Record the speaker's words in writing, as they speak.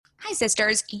Hi,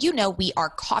 sisters. You know we are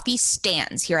coffee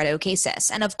stans here at OK Sis,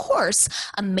 and of course,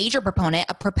 a major proponent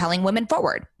of propelling women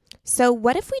forward. So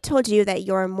what if we told you that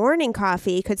your morning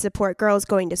coffee could support girls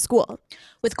going to school?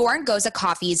 With Goran Goza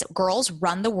Coffee's Girls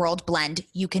Run the World blend,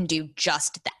 you can do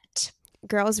just that.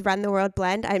 Girls Run the World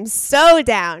blend. I'm so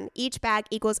down. Each bag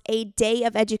equals a day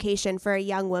of education for a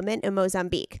young woman in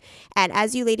Mozambique. And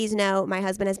as you ladies know, my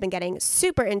husband has been getting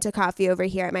super into coffee over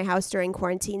here at my house during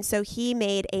quarantine. So he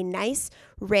made a nice,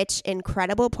 rich,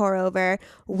 incredible pour over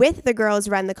with the Girls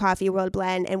Run the Coffee World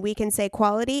blend. And we can say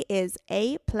quality is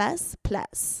A++.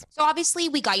 So obviously,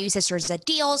 we got you sisters a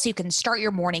deal so you can start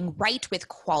your morning right with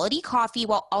quality coffee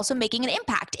while also making an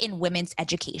impact in women's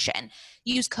education.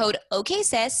 Use code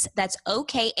OKSIS, that's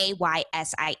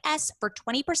OKAYSIS, for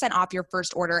 20% off your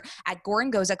first order at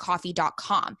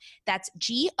gorangozacoffee.com. That's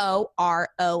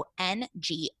GORONGOSA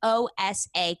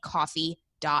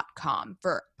coffee.com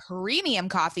for premium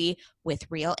coffee with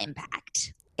real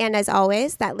impact. And as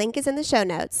always, that link is in the show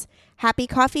notes. Happy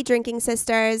coffee drinking,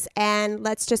 sisters, and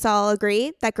let's just all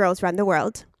agree that girls run the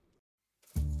world.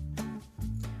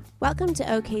 Welcome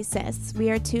to OK Sis.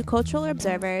 We are two cultural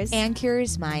observers and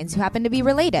curious minds who happen to be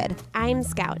related. I'm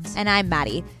Scout. And I'm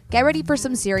Maddie. Get ready for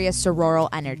some serious sororal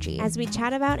energy as we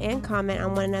chat about and comment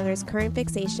on one another's current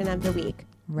fixation of the week.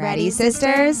 Ready,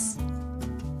 sisters?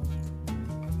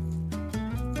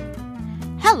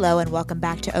 Hello and welcome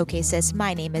back to OK Sis.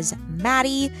 My name is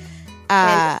Maddie. You're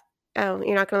not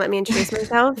going to let me introduce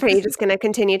myself? Are you just going to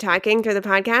continue talking through the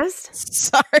podcast?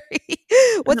 Sorry.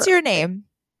 What's your name?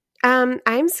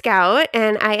 I'm Scout,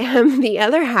 and I am the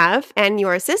other half and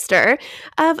your sister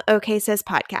of OK Sis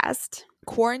Podcast.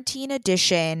 Quarantine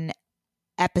Edition,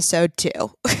 Episode 2.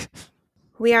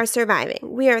 We are surviving.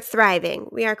 We are thriving.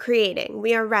 We are creating.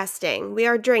 We are resting. We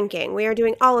are drinking. We are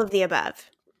doing all of the above.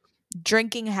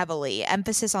 Drinking heavily.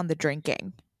 Emphasis on the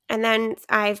drinking. And then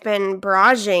I've been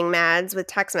barraging Mads with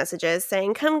text messages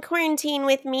saying, come quarantine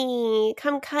with me,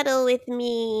 come cuddle with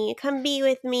me, come be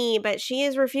with me. But she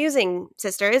is refusing,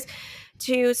 sisters,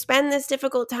 to spend this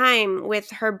difficult time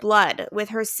with her blood, with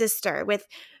her sister, with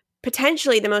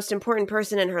potentially the most important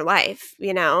person in her life,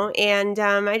 you know? And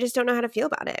I just don't know how to feel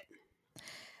about it.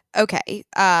 Okay,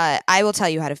 I will tell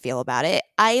you how to feel about it.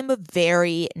 I am a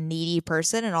very needy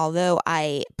person, and although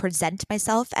I present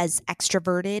myself as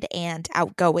extroverted and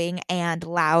outgoing and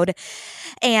loud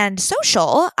and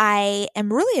social, I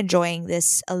am really enjoying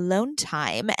this alone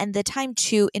time and the time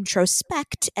to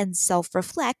introspect and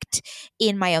self-reflect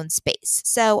in my own space.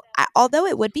 So although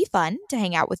it would be fun to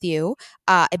hang out with you,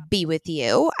 be with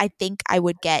you, I think I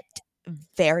would get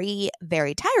very,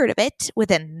 very tired of it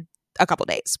within a couple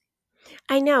days.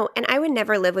 I know. And I would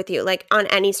never live with you, like on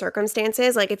any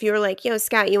circumstances. Like if you were like, yo,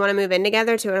 Scott, you want to move in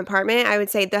together to an apartment? I would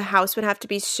say the house would have to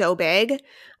be so big.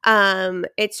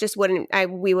 It's just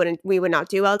we would not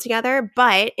do well together.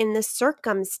 But in the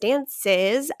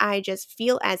circumstances, I just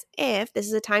feel as if this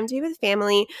is a time to be with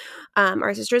family.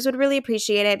 Our sisters would really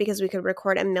appreciate it because we could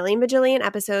record a million bajillion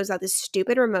episodes of this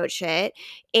stupid remote shit.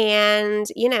 And,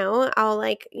 you know,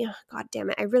 God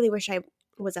damn it. I really wish I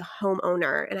was a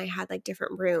homeowner and I had like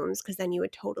different rooms, because then you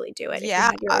would totally do it.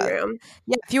 Yeah, if you had your own room.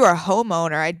 Yeah, if you were a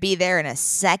homeowner, I'd be there in a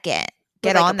second.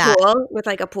 Get with on that. With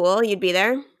like a pool, you'd be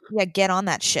there. Yeah, get on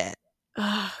that shit.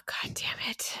 Oh, God damn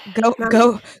it.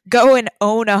 Go and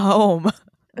own a home.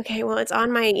 Okay, well, it's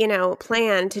on my,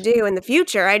 plan to do in the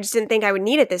future. I just didn't think I would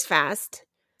need it this fast.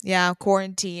 Yeah,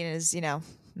 quarantine is,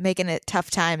 making it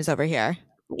tough times over here.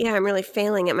 Yeah, I'm really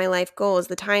failing at my life goals.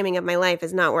 The timing of my life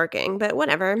is not working, but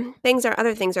whatever.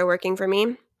 Other things are working for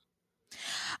me.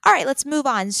 All right, let's move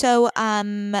on. So,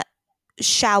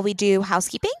 shall we do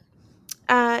housekeeping?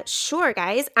 Sure,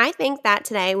 guys. I think that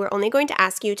today we're only going to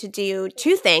ask you to do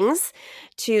 2 things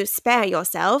to spare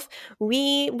yourself.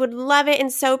 We would love it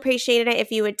and so appreciate it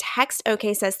if you would text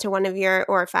OK Sis to one of your,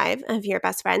 or 5 of your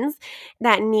best friends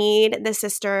that need the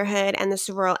sisterhood and the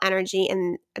sororal energy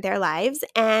in their lives.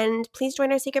 And please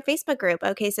join our secret Facebook group,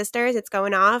 OK Sisters. It's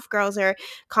going off. Girls are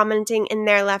commenting in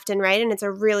there left and right, and it's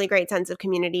a really great sense of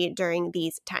community during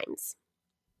these times.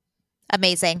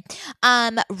 Amazing.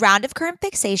 Round of current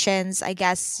fixations. I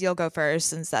guess you'll go first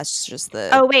since that's just the...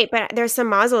 Oh, wait, but there's some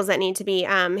mazzles that need to be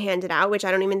handed out, which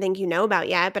I don't even think you know about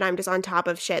yet, but I'm just on top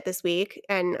of shit this week.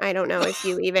 And I don't know if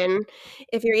you're even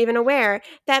aware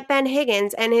that Ben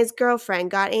Higgins and his girlfriend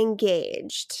got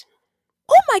engaged.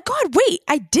 Oh my God, wait,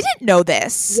 I didn't know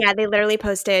this. Yeah, they literally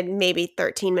posted maybe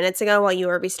 13 minutes ago while you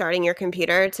were restarting your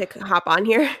computer to hop on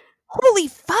here. Holy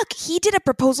fuck, he did a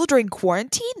proposal during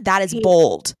quarantine? That is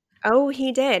bold. Oh,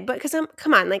 he did. But because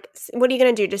come on, like, what are you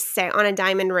going to do? Just sit on a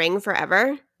diamond ring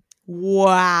forever?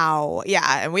 Wow.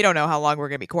 Yeah, and we don't know how long we're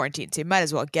going to be quarantined, so you might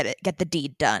as well get the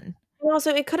deed done. Well,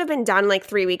 so it could have been done like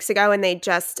 3 weeks ago and they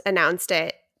just announced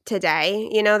it today.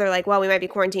 They're like, well, we might be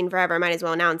quarantined forever. Might as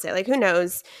well announce it. Like, who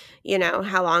knows,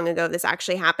 how long ago this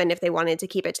actually happened if they wanted to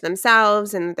keep it to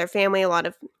themselves and their family. A lot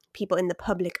of people in the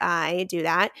public eye do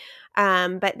that.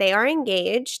 But they are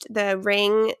engaged. The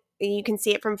ring, you can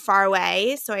see it from far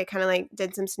away. So I kind of like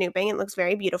did some snooping. It looks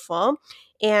very beautiful.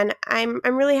 And I'm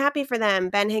really happy for them.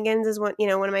 Ben Higgins is one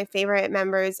of my favorite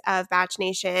members of Batch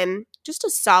Nation. Just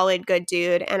a solid, good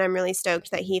dude. And I'm really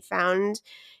stoked that he found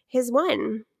his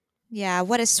one. Yeah,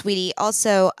 what a sweetie.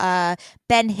 Also,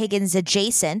 Ben Higgins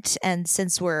adjacent, and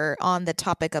since we're on the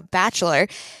topic of Bachelor,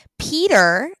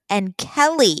 Peter and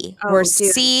Kelly were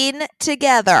seen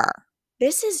together.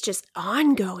 This is just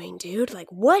ongoing, dude.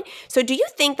 Like, what? So do you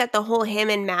think that the whole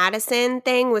him and Madison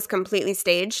thing was completely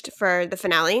staged for the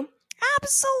finale?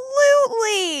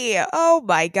 Absolutely. Oh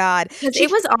my God. Because it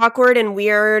was awkward and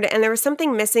weird and there was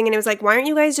something missing and it was like, why aren't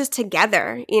you guys just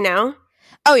together,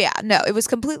 Oh yeah, no, it was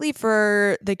completely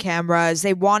for the cameras.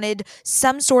 They wanted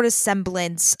some sort of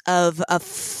semblance of a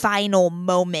final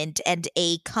moment and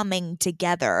a coming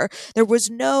together. There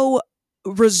was no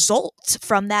result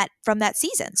from that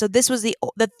season. So this was the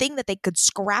thing that they could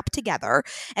scrap together,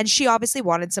 and she obviously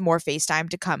wanted some more FaceTime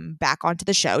to come back onto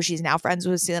the show. She's now friends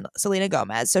with Selena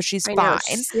Gomez, so she's fine.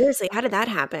 Seriously, how did that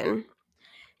happen?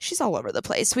 She's all over the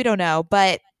place. We don't know,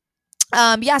 but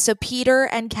yeah, so Peter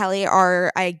and Kelly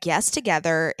are, I guess,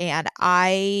 together, and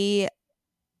I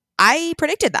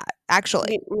predicted that,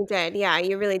 actually. You did. Yeah,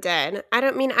 you really did. I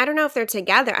don't know if they're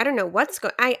together. I don't know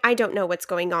I don't know what's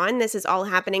going on. This is all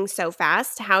happening so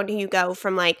fast. How do you go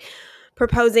from like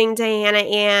proposing to Hannah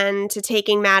Ann to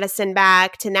taking Madison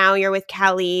back to now you're with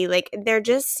Kelly? Like, there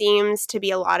just seems to be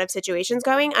a lot of situations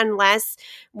going, unless,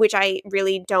 which I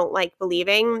really don't like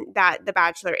believing, that The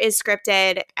Bachelor is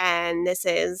scripted and this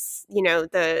is,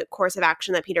 the course of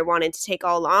action that Peter wanted to take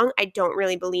all along. I don't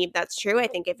really believe that's true. I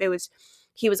think if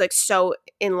he was like so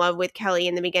in love with Kelly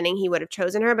in the beginning, he would have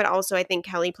chosen her. But also I think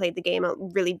Kelly played the game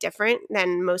really different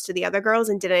than most of the other girls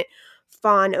and didn't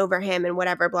fawn over him and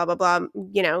whatever, blah, blah, blah,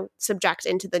 subject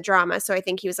into the drama. So I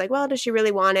think he was like, well, does she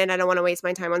really want it? I don't want to waste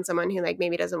my time on someone who like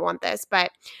maybe doesn't want this.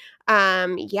 But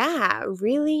yeah,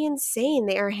 really insane.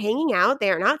 They are hanging out.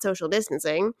 They are not social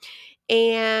distancing.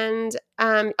 And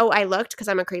I looked because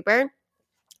I'm a creeper.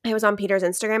 I was on Peter's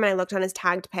Instagram and I looked on his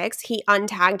tagged pics. He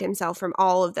untagged himself from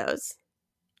all of those.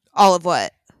 All of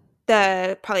what?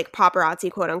 The probably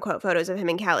paparazzi quote unquote photos of him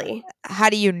and Kelly. How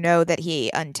do you know that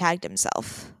he untagged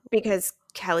himself? Because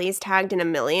Kelly's tagged in a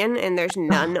million and there's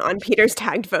none on Peter's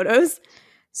tagged photos.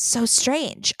 So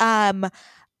strange. What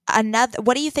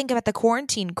do you think about the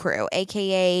quarantine crew,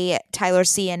 aka Tyler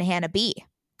C and Hannah B?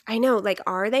 I know, like,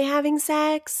 are they having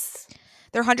sex?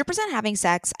 They're 100% having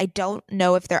sex. I don't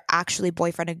know if they're actually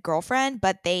boyfriend and girlfriend,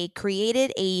 but they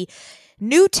created a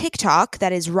new TikTok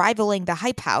that is rivaling the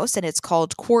Hype House, and it's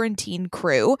called Quarantine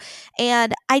Crew.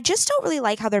 And I just don't really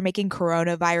like how they're making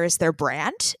coronavirus their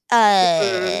brand.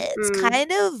 It's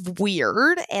kind of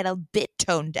weird and a bit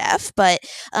tone deaf, but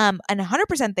and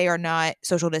 100% they are not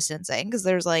social distancing because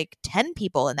there's like 10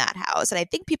 people in that house, and I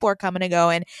think people are coming and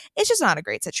going. It's just not a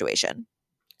great situation.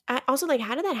 Also, like,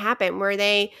 how did that happen?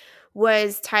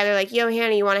 Was Tyler like, yo,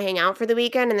 Hannah, you want to hang out for the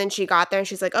weekend? And then she got there and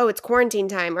she's like, oh, it's quarantine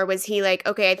time. Or was he like,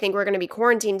 okay, I think we're going to be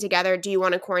quarantined together. Do you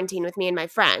want to quarantine with me and my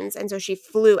friends? And so she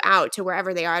flew out to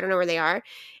wherever they are. I don't know where they are.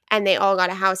 And they all got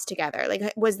a house together.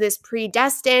 Like, was this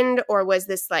predestined, or was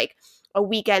this like a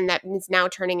weekend that is now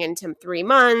turning into 3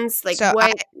 months? Like, so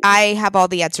what? I have all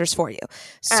the answers for you.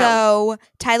 So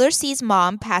Tyler C's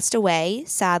mom passed away,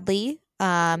 sadly.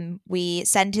 We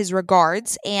send his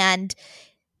regards. And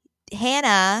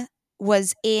Hannah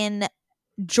was in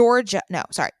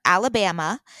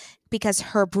Alabama, because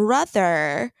her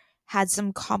brother had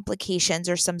some complications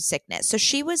or some sickness. So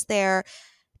she was there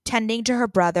tending to her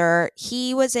brother.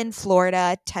 He was in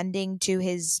Florida tending to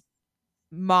his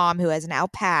mom, who has now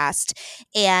passed.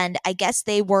 And I guess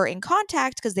they were in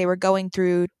contact because they were going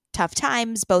through tough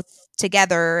times both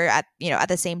together at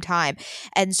the same time.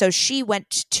 And so she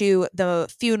went to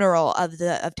the funeral of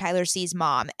Tyler C's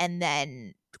mom, and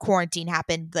then quarantine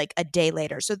happened like a day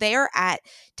later. So they are at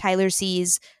Tyler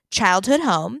C's childhood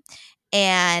home,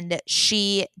 and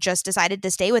she just decided to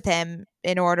stay with him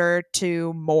in order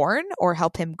to mourn or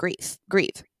help him grieve.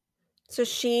 So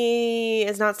she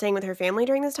is not staying with her family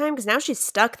during this time because now she's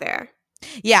stuck there.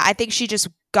 Yeah, I think she just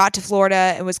got to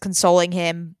Florida and was consoling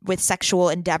him with sexual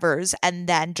endeavors and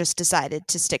then just decided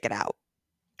to stick it out.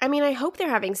 I mean, I hope they're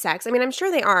having sex. I mean, I'm sure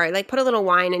they are. Like, put a little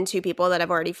wine in 2 people that have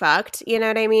already fucked. You know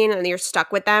what I mean? And you're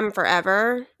stuck with them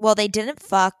forever. Well, they didn't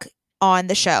fuck on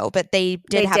the show, but they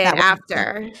did have that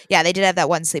after. Yeah, they did have that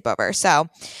one sleepover. So,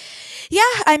 Yeah,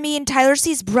 I mean, Tyler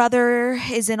C's brother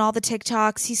is in all the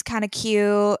TikToks. He's kind of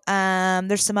cute.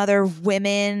 There's some other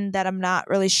women that I'm not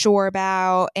really sure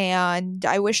about, and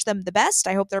I wish them the best.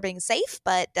 I hope they're being safe,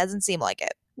 but doesn't seem like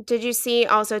it. Did you see,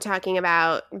 also talking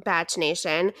about Batch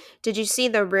Nation, did you see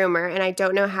the rumor? And I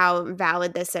don't know how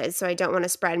valid this is, so I don't want to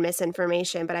spread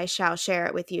misinformation, but I shall share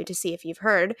it with you to see if you've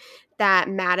heard that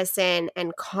Madison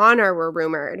and Connor were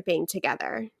rumored being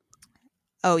together.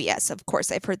 Oh, yes, of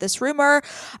course. I've heard this rumor.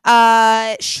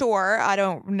 Sure. I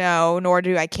don't know, nor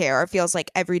do I care. It feels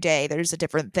like every day there's a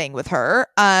different thing with her.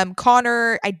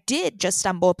 Connor, I did just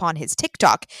stumble upon his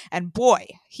TikTok, and boy,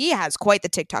 he has quite the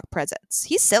TikTok presence.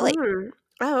 He's silly.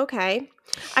 Oh, okay.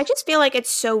 I just feel like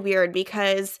it's so weird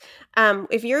because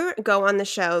if you go on the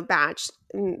show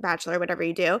Bachelor, whatever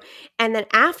you do, and then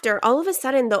after, all of a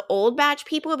sudden, the old batch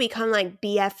people become like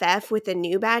BFF with the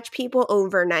new batch people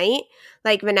overnight.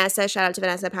 Like Vanessa, shout out to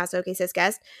Vanessa, past OK Sis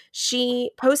guest. She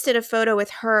posted a photo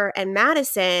with her and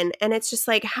Madison, and it's just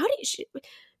like,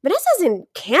 Vanessa's in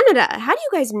Canada. How do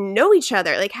you guys know each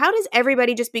other? Like, how does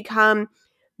everybody just become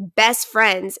best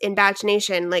friends in Batch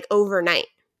Nation like overnight?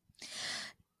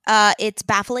 It's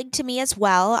baffling to me as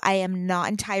well. I am not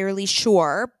entirely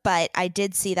sure, but I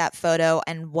did see that photo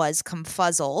and was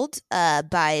confuzzled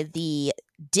by the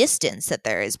distance that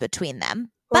there is between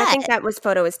them. Well, I But think that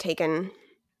photo was taken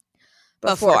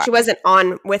before. before. She wasn't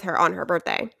on with her on her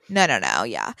birthday. No,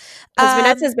 yeah. Because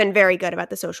Vanessa's been very good about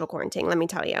the social quarantine, let me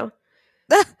tell you.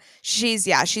 She's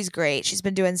great. She's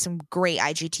been doing some great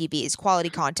IGTVs, quality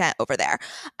content over there.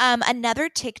 Another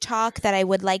TikTok that I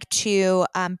would like to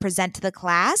present to the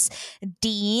class.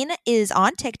 Dean is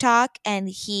on TikTok and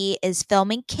he is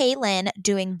filming Kaylin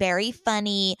doing very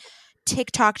funny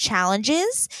TikTok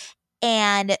challenges,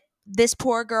 and this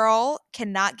poor girl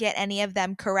cannot get any of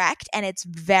them correct, and it's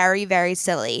very, very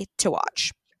silly to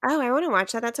watch. Oh, I want to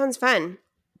watch that. That sounds fun.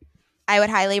 I would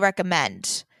highly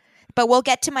recommend. But we'll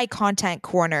get to my content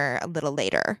corner a little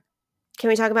later. Can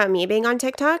we talk about me being on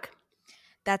TikTok?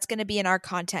 That's going to be in our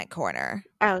content corner.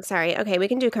 Oh, sorry. Okay, we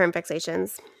can do current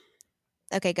fixations.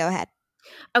 Okay, go ahead.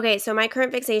 Okay, so my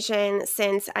current fixation,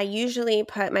 since I usually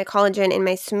put my collagen in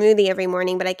my smoothie every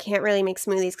morning, but I can't really make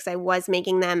smoothies because I was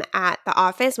making them at the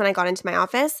office when I got into my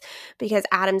office because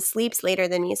Adam sleeps later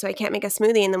than me, so I can't make a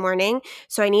smoothie in the morning.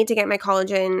 So I need to get my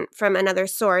collagen from another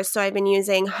source. So I've been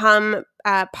using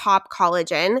Pop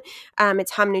Collagen.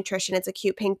 It's Hum Nutrition. It's a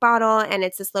cute pink bottle, and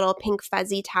it's this little pink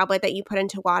fuzzy tablet that you put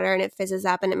into water, and it fizzes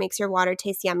up, and it makes your water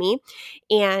taste yummy.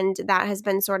 And that has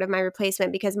been sort of my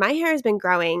replacement because my hair has been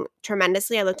growing tremendously.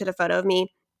 I looked at a photo of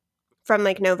me from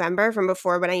like November, from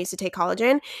before when I used to take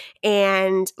collagen,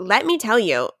 and let me tell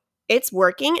you, it's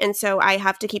working, and so I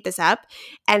have to keep this up.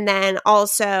 And then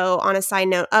also, on a side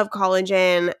note of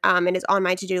collagen, it is on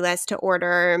my to-do list to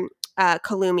order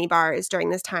Kalumi bars during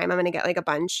this time. I'm going to get like a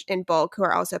bunch in bulk who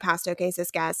are also past OK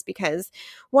Sis guests because,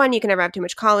 one, you can never have too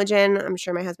much collagen. I'm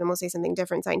sure my husband will say something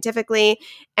different scientifically.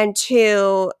 And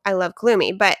two, I love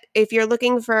Kalumi. But if you're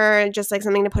looking for just like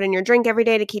something to put in your drink every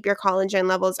day to keep your collagen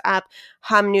levels up,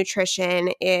 Hum Nutrition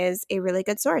is a really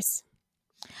good source.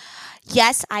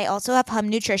 Yes, I also have Hum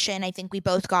Nutrition. I think we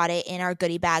both got it in our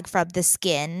goodie bag from the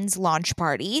Skins launch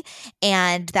party.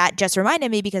 And that just reminded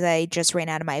me because I just ran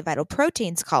out of my Vital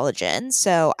Proteins collagen.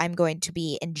 So I'm going to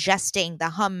be ingesting the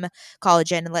Hum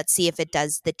collagen and let's see if it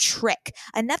does the trick.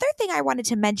 Another thing I wanted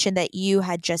to mention that you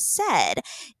had just said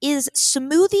is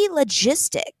smoothie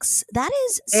logistics. That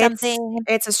is something.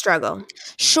 It's a struggle.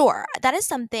 Sure. That is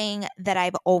something that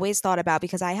I've always thought about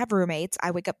because I have roommates. I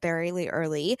wake up very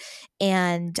early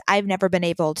and I've never been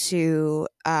able to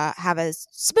have a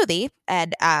smoothie,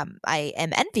 and I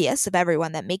am envious of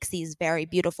everyone that makes these very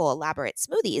beautiful, elaborate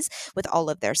smoothies with all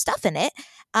of their stuff in it.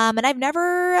 And I've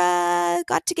never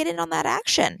got to get in on that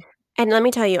action. And let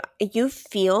me tell you, you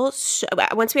feel so,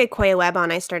 once we had Koya Webb on,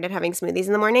 I started having smoothies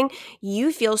in the morning.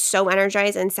 You feel so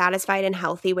energized and satisfied and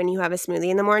healthy when you have a smoothie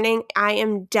in the morning. I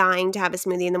am dying to have a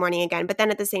smoothie in the morning again. But then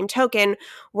at the same token,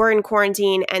 we're in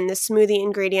quarantine and the smoothie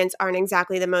ingredients aren't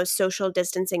exactly the most social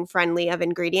distancing friendly of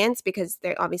ingredients because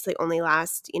they obviously only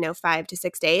last, 5 to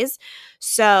 6 days.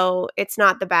 So it's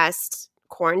not the best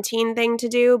quarantine thing to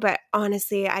do. But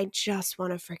honestly, I just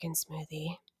want a freaking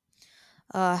smoothie.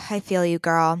 I feel you,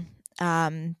 girl.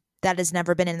 That has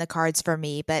never been in the cards for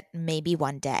me, but maybe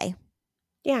one day.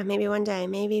 Yeah, maybe one day.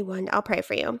 I'll pray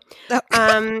for you.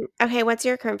 Oh. Okay, what's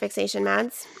your current fixation,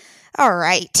 Mads? All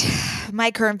right. My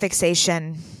current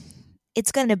fixation,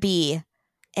 it's going to be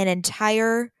an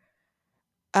entire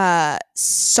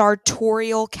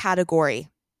sartorial category,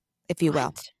 if you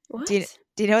will. What? Do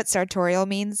you know what sartorial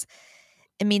means?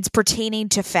 It means pertaining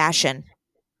to fashion.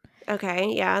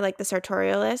 Okay, yeah, like the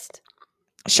sartorialist.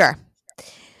 Sure.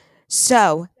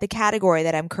 So the category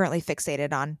that I'm currently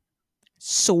fixated on,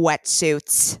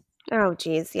 sweatsuits. Oh,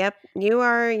 geez. Yep. You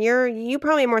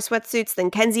probably have more sweatsuits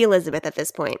than Kenzie Elizabeth at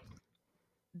this point.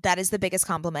 That is the biggest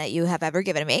compliment you have ever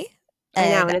given me. I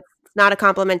know, And and it's not a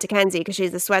compliment to Kenzie because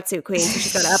she's the sweatsuit queen, so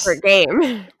she's got to up her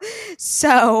game.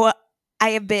 so I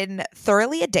have been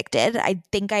thoroughly addicted. I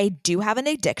think I do have an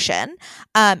addiction.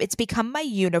 It's become my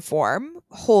uniform,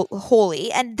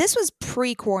 wholly, and this was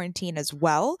pre-quarantine as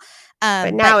well.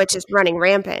 But now it's just running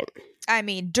rampant. I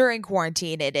mean, during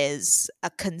quarantine, it is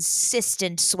a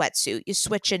consistent sweatsuit. You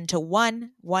switch into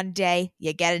one day,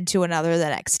 you get into another the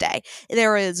next day.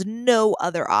 There is no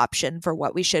other option for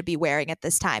what we should be wearing at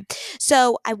this time.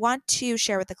 So I want to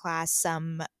share with the class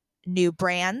some new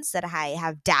brands that I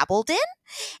have dabbled in,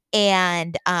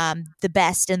 and the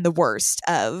best and the worst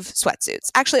of sweatsuits.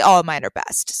 Actually, all of mine are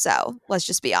best. So let's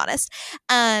just be honest.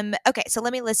 Okay, so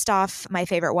let me list off my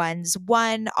favorite ones.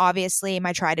 One, obviously,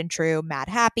 my tried and true, Mad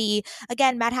Happy.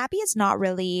 Again, Mad Happy is not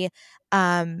really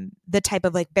the type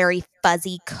of like very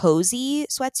fuzzy, cozy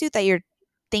sweatsuit that you're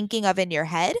thinking of in your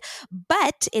head,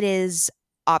 but it is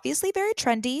obviously very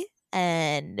trendy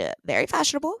and very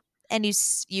fashionable, and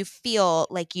you feel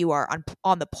like you are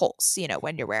on the pulse,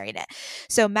 when you're wearing it.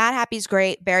 So Mad Happy's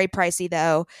great, very pricey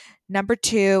though. Number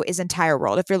 2 is Entire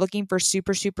World. If you're looking for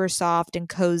super, super soft and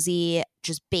cozy,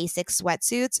 just basic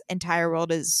sweatsuits, Entire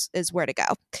World is where to go.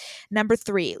 Number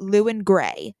 3, Lou and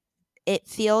Grey. It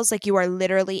feels like you are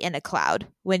literally in a cloud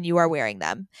when you are wearing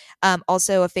them.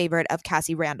 Also a favorite of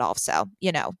Cassie Randolph, so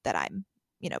you know that I'm,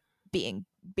 being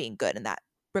good in that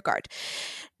regard.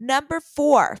 Number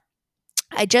 4,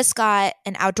 I just got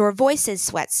an Outdoor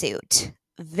Voices sweatsuit.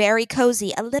 Very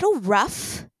cozy, a little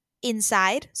rough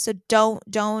inside, so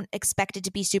don't expect it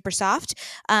to be super soft.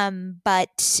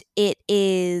 But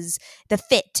the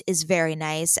fit is very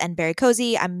nice and very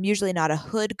cozy. I'm usually not a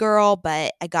hood girl,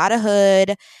 but I got a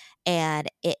hood and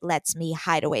it lets me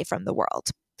hide away from the world.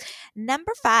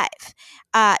 Number 5,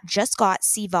 just got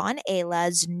Sivan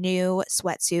Ayla's new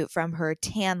sweatsuit from her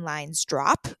Tan Lines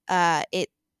drop.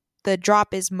 The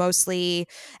drop is mostly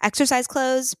exercise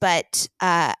clothes, but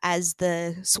as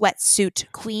the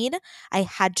sweatsuit queen, I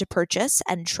had to purchase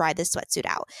and try this sweatsuit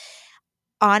out.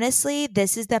 Honestly,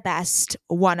 this is the best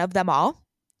one of them all.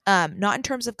 Not in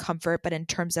terms of comfort, but in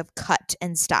terms of cut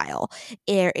and style.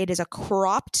 It is a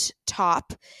cropped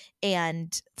top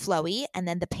and flowy, and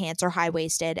then the pants are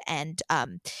high-waisted and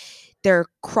they're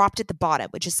cropped at the bottom,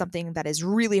 which is something that is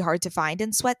really hard to find in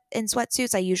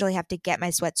sweatsuits. I usually have to get my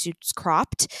sweatsuits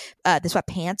cropped, the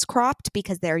sweatpants cropped,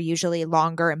 because they're usually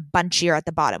longer and bunchier at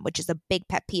the bottom, which is a big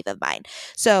pet peeve of mine.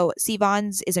 So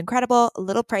Sivan's is incredible, a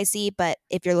little pricey, but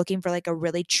if you're looking for like a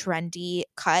really trendy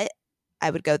cut,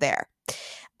 I would go there.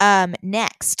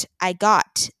 Next, I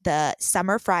got the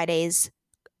Summer Fridays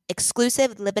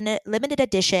exclusive limited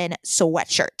edition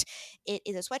sweatshirt. It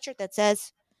is a sweatshirt that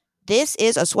says, "This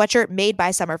is a sweatshirt made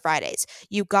by Summer Fridays."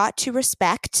 You got to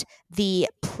respect the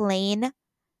plain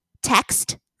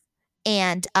text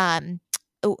and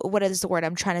what is the word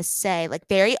I'm trying to say? Like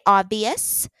very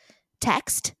obvious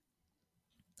text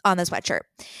on the sweatshirt.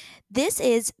 This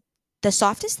is the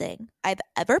softest thing I've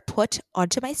ever put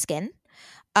onto my skin.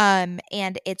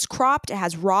 And it's cropped. It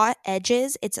has raw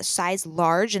edges. It's a size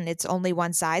large and it's only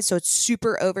one size. So it's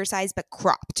super oversized, but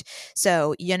cropped.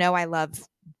 So, I love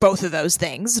both of those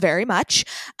things very much.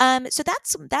 So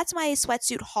that's my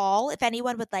sweatsuit haul. If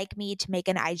anyone would like me to make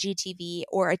an IGTV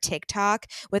or a TikTok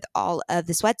with all of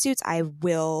the sweatsuits, I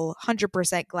will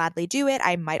 100% gladly do it.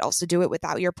 I might also do it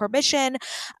without your permission.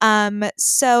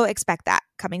 So expect that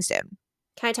coming soon.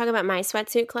 Can I talk about my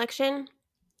sweatsuit collection?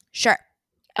 Sure.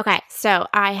 Okay, so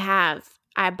I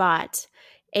bought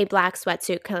a black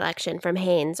sweatsuit collection from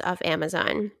Hanes off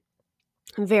Amazon.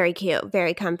 Very cute,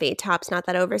 very comfy. Top's not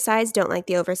that oversized. Don't like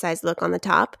the oversized look on the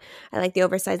top. I like the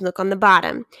oversized look on the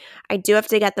bottom. I do have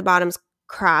to get the bottoms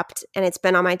cropped, and it's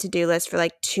been on my to-do list for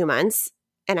like 2 months,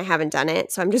 and I haven't done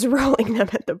it, so I'm just rolling them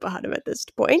at the bottom at this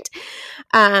point.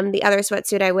 The other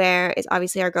sweatsuit I wear is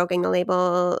obviously our Girl Gang the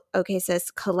Label OK Sis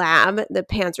collab. The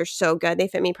pants are so good. They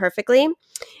fit me perfectly.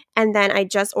 And then I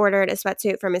just ordered a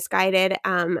sweatsuit from Missguided.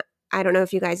 I don't know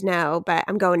if you guys know, but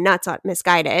I'm going nuts on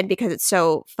Missguided because it's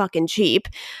so fucking cheap.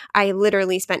 I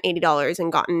literally spent $80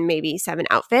 and gotten maybe 7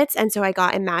 outfits. And so I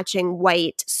got a matching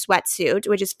white sweatsuit,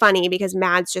 which is funny because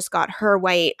Mads just got her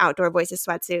white Outdoor Voices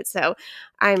sweatsuit. So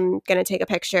I'm going to take a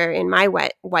picture in my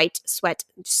white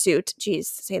sweatsuit. Geez,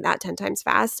 say that 10 times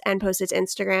fast and post it to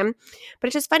Instagram. But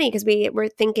it's just funny because we're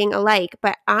thinking alike.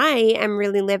 But I am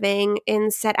really living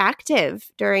in Set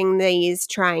Active during these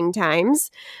trying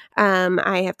times.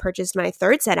 I have purchased my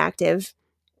 3rd Set Active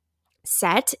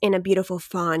set in a beautiful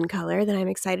fawn color that I'm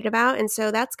excited about. And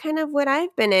so that's kind of what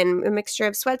I've been in, a mixture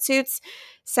of sweatsuits,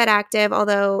 set active,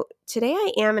 although today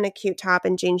I am in a cute top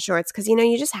and jean shorts because,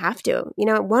 you just have to.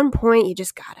 At one point, you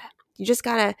just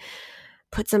gotta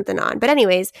put something on. But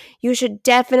anyways, you should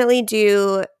definitely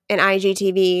do an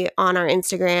IGTV on our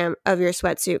Instagram of your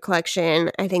sweatsuit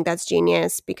collection. I think that's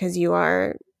genius because you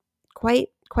are quite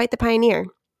the pioneer.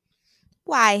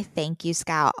 Why, thank you,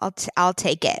 Scout. I'll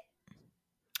take it.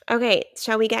 Okay,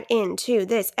 shall we get into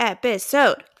this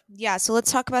episode? Yeah, so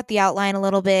let's talk about the outline a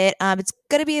little bit. It's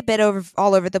going to be a bit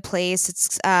all over the place.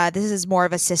 This is more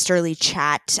of a sisterly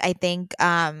chat. I think.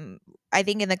 I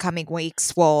think in the coming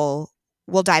weeks we'll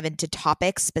dive into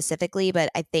topics specifically, but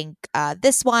I think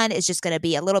this one is just going to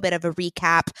be a little bit of a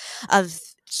recap of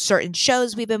certain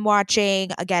shows we've been watching.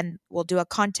 Again, we'll do a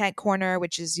content corner,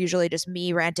 which is usually just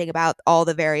me ranting about all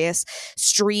the various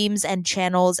streams and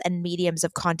channels and mediums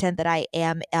of content that I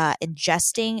am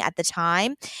ingesting at the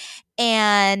time.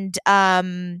 And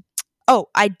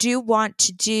I do want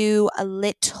to do a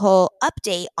little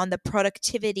update on the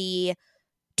productivity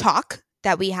talk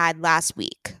that we had last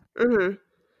week. Mm-hmm.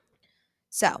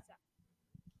 So,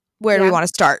 where do we want to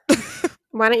start?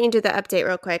 Why don't you do the update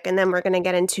real quick, and then we're going to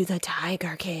get into the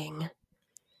Tiger King.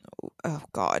 Oh,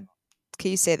 God.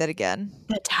 Can you say that again?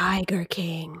 The Tiger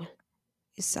King.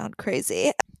 You sound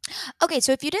crazy. Okay,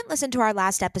 so if you didn't listen to our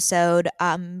last episode,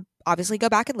 obviously go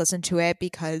back and listen to it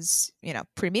because,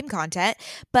 premium content.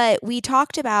 But we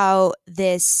talked about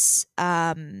this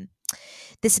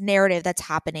this narrative that's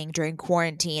happening during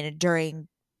quarantine and during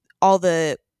all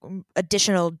the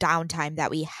additional downtime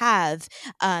that we have.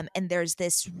 And there's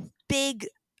this big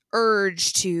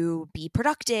urge to be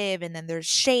productive, and then there's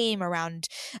shame around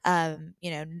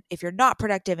if you're not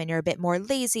productive and you're a bit more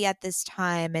lazy at this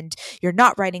time and you're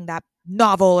not writing that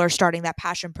novel or starting that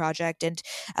passion project. And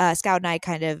Scout and I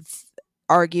kind of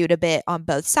argued a bit on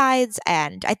both sides,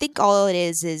 and I think all it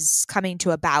is coming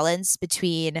to a balance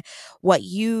between what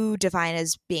you define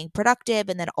as being productive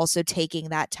and then also taking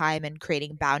that time and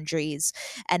creating boundaries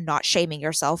and not shaming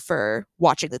yourself for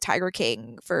watching the Tiger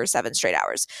King for 7 straight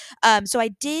hours. So I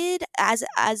did, as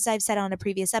I've said on a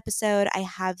previous episode, I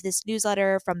have this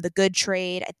newsletter from The Good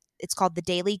Trade. It's called The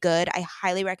Daily Good. I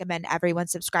highly recommend everyone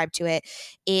subscribe to it.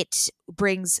 It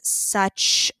brings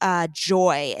such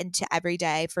joy into every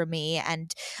day for me.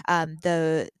 And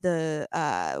the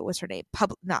what's her name?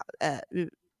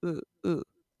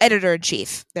 Editor in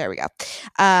chief. There we go.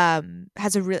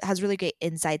 Has really great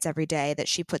insights every day that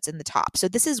she puts in the top. So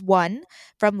this is one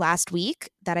from last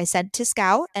week that I sent to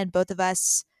Scout, and both of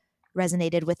us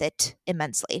resonated with it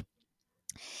immensely.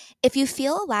 If you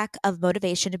feel a lack of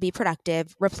motivation to be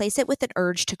productive, replace it with an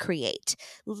urge to create.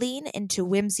 Lean into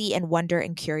whimsy and wonder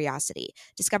and curiosity.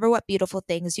 Discover what beautiful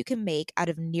things you can make out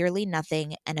of nearly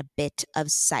nothing and a bit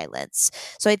of silence.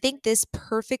 So I think this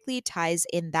perfectly ties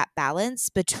in that balance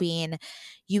between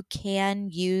you can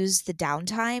use the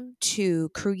downtime to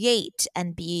create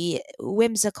and be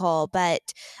whimsical,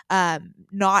 but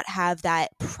not have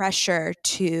that pressure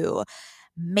to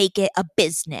make it a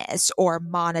business or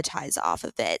monetize off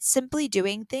of it. Simply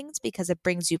doing things because it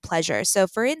brings you pleasure. So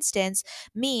for instance,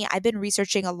 I've been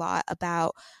researching a lot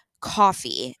about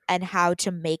coffee and how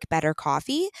to make better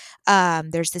coffee.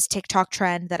 There's this TikTok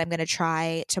trend that I'm going to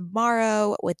try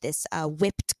tomorrow with this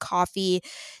whipped coffee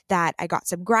that I got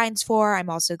some grinds for. I'm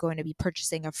also going to be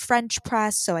purchasing a French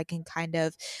press so I can kind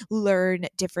of learn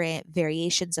different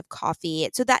variations of coffee.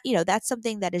 So that, that's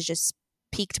something that is just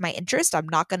piqued my interest. I'm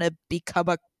not going to become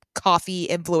a coffee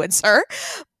influencer,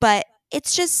 but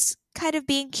it's just kind of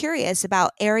being curious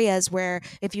about areas where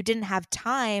if you didn't have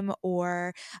time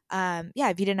or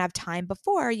if you didn't have time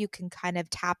before, you can kind of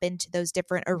tap into those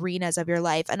different arenas of your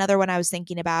life. Another one I was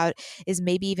thinking about is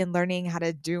maybe even learning how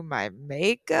to do my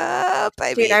makeup.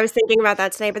 I was thinking about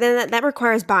that today, but then that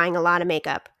requires buying a lot of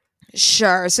makeup.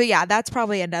 Sure. So yeah, that's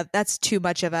probably that's too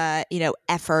much of a,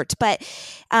 effort. But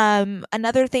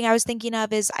another thing I was thinking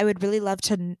of is I would really love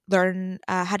to learn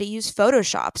how to use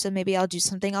Photoshop. So maybe I'll do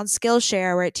something on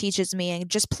Skillshare where it teaches me and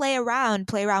just play around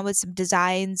with some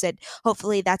designs. And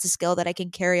hopefully that's a skill that I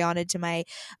can carry on into my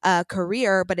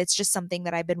career, but it's just something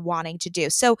that I've been wanting to do.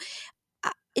 So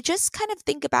just kind of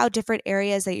think about different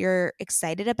areas that you're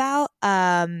excited about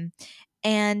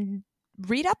and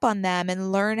read up on them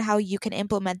and learn how you can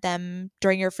implement them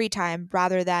during your free time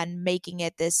rather than making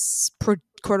it this quote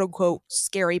unquote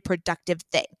scary productive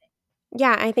thing.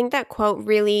 Yeah, I think that quote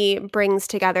really brings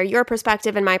together your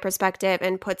perspective and my perspective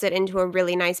and puts it into a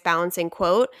really nice balancing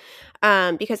quote.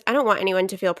 Because I don't want anyone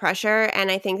to feel pressure.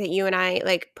 And I think that you and I,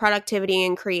 like, productivity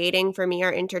and creating for me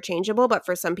are interchangeable, but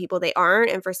for some people they aren't.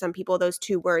 And for some people, those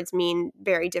two words mean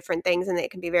very different things and they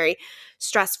can be very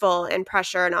stressful and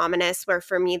pressure and ominous, where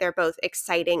for me, they're both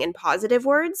exciting and positive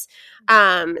words.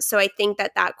 So I think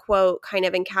that that quote kind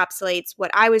of encapsulates what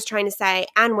I was trying to say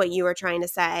and what you were trying to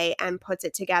say and puts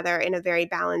it together in a very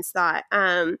balanced thought.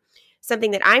 Something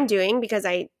that I'm doing, because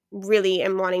I really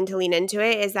am wanting to lean into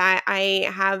it, is that I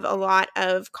have a lot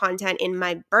of content in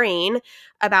my brain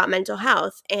about mental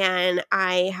health. And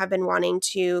I have been wanting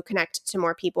to connect to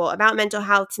more people about mental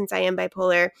health since I am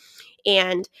bipolar.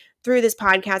 And through this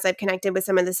podcast, I've connected with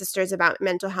some of the sisters about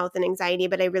mental health and anxiety,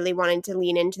 but I really wanted to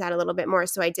lean into that a little bit more.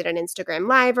 So I did an Instagram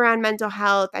live around mental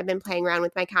health. I've been playing around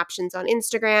with my captions on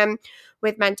Instagram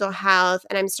with mental health,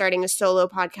 and I'm starting a solo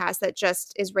podcast that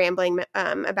just is rambling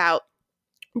about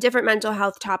different mental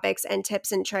health topics and tips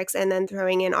and tricks, and then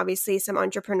throwing in obviously some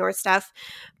entrepreneur stuff.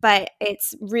 But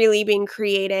it's really being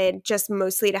created just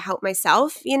mostly to help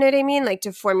myself, you know what I mean? Like,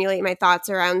 to formulate my thoughts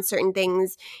around certain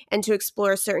things and to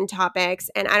explore certain topics.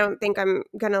 And I don't think I'm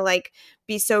gonna like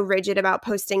be so rigid about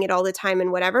posting it all the time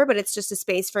and whatever, but it's just a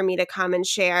space for me to come and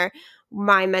share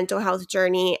my mental health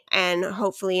journey and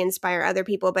hopefully inspire other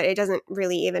people. But it doesn't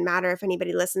really even matter if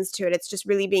anybody listens to it. It's just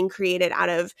really being created out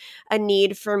of a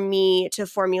need for me to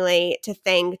formulate, to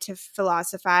think, to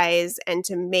philosophize, and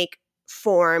to make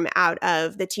form out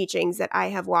of the teachings that I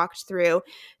have walked through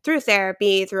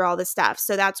therapy, through all this stuff.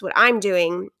 So that's what I'm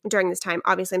doing during this time.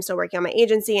 Obviously, I'm still working on my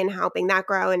agency and helping that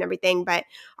grow and everything, but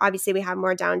obviously we have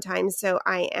more downtime. So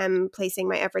I am placing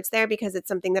my efforts there because it's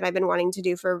something that I've been wanting to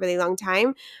do for a really long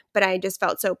time, but I just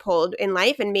felt so pulled in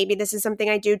life. And maybe this is something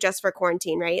I do just for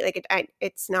quarantine, right? Like,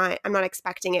 I'm not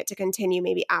expecting it to continue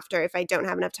maybe after if I don't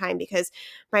have enough time, because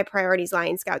my priorities lie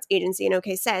in Scouts agency and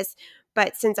OK Sis.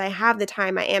 But since I have the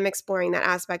time, I am exploring that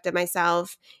aspect of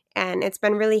myself. And it's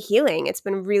been really healing. It's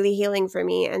been really healing for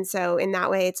me. And so in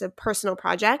that way, it's a personal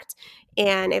project.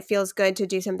 And it feels good to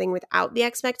do something without the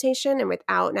expectation and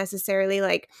without necessarily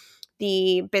like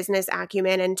the business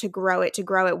acumen, and to grow it,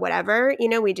 whatever. You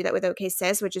know, we do that with OK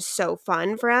Sis, which is so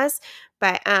fun for us.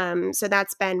 But so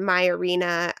that's been my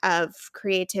arena of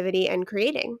creativity and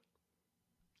creating.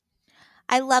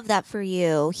 I love that for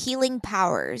you. Healing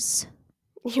powers.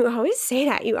 You always say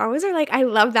that. You always are like, I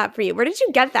love that for you. Where did you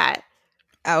get that?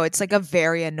 Oh, it's like a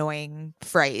very annoying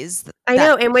phrase. I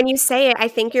know. And when you say it, I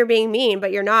think you're being mean,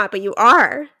 but you're not, but you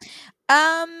are.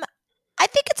 I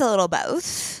think it's a little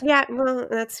both. Yeah, well,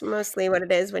 that's mostly what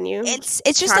it is when you it's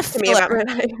just talk a to me about my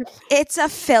life. It's a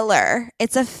filler.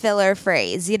 It's a filler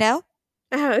phrase, you know?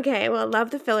 Oh, okay. Well,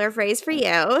 love the filler phrase for you.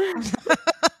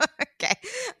 Okay.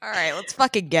 All right, let's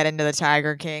fucking get into the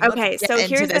Tiger King. Okay, so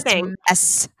here's the thing.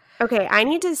 Mess. Okay, I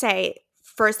need to say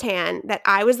firsthand that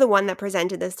I was the one that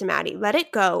presented this to Maddie. Let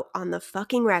it go on the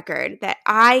fucking record that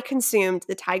I consumed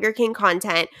the Tiger King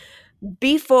content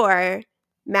before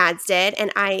Mads did,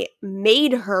 and I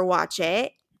made her watch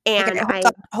it. And okay,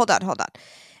 hold on.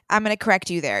 I'm going to correct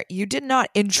you there. You did not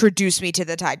introduce me to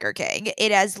the Tiger King.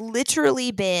 It has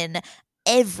literally been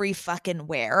every fucking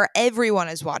where. Everyone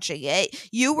is watching it.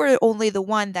 You were only the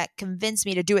one that convinced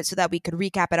me to do it so that we could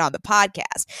recap it on the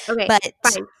podcast. Okay, but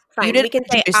fine. You didn't we can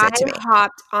say introduce it to me. I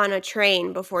hopped on a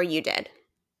train before you did.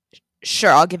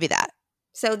 Sure, I'll give you that.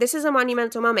 So this is a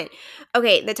monumental moment.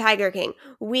 Okay, the Tiger King.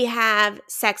 We have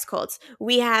sex cults.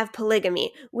 We have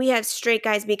polygamy. We have straight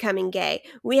guys becoming gay.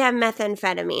 We have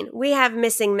methamphetamine. We have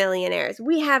missing millionaires.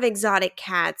 We have exotic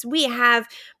cats. We have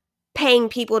paying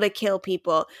people to kill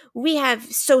people. We have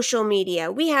social media.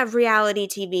 We have reality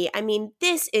TV. I mean,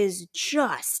 this is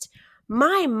just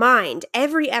my mind.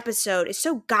 Every episode is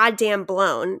so goddamn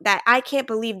blown that I can't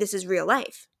believe this is real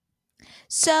life.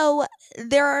 So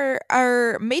there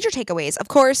are major takeaways. Of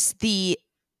course, the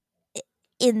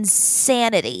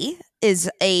insanity is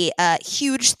a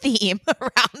huge theme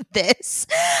around this.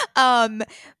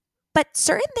 But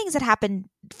certain things that happen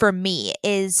for me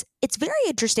is it's very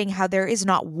interesting how there is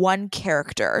not one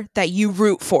character that you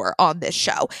root for on this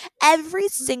show. Every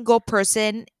single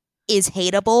person is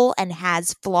hateable and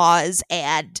has flaws,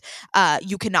 and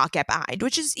you cannot get behind,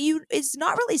 which is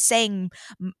not really saying,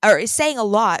 or is saying a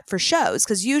lot for shows,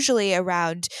 because usually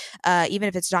around even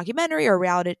if it's a documentary or a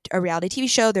reality TV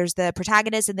show, there's the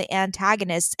protagonist and the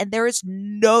antagonist, and there is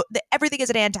everything is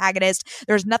an antagonist.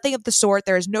 There's nothing of the sort.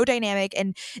 There is no dynamic,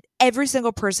 and every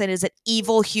single person is an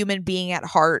evil human being at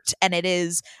heart, and it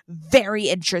is very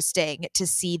interesting to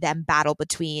see them battle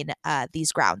between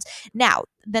these grounds. Now,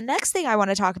 the next thing I want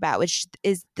to talk about, which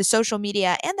is the social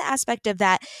media and the aspect of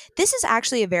that, this is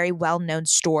actually a very well-known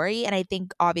story. And I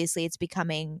think obviously it's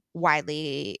becoming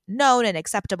widely known and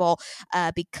acceptable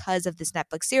because of this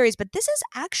Netflix series. But this is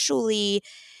actually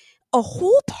a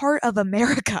whole part of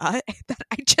America that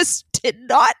I just did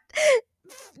not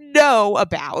know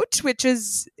about, which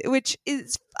is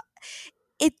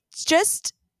it's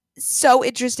just so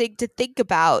interesting to think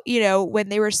about, when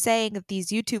they were saying that these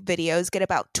YouTube videos get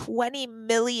about 20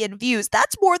 million views.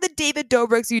 That's more than David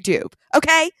Dobrik's YouTube.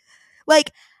 Okay?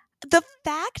 Like, the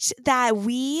fact that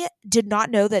we did not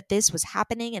know that this was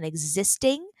happening and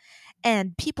existing,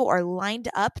 and people are lined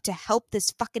up to help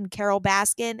this fucking Carol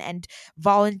Baskin and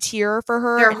volunteer for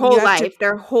her. Their And you whole have to, life.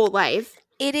 Their whole life.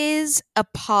 it is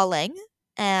appalling.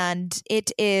 And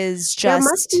it is There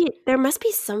just must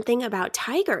be something about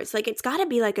tigers. Like, it's got to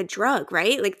be like a drug,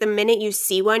 right? Like, the minute you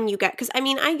see one, you get, because I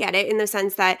mean, I get it in the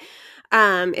sense that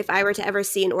if I were to ever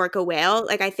see an orca whale,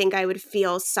 like, I think I would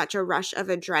feel such a rush of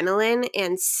adrenaline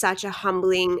and such a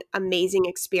humbling, amazing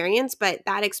experience. But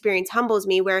that experience humbles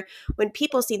me, where when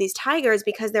people see these tigers,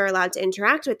 because they're allowed to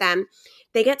interact with them,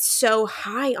 they get so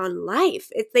high on life.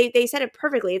 They said it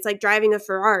perfectly. It's like driving a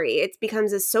Ferrari. It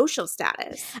becomes a social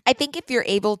status. I think if you're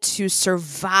able to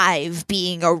survive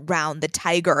being around the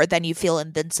tiger, then you feel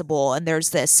invincible. And there's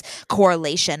this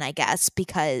correlation, I guess,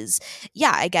 because,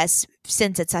 yeah, I guess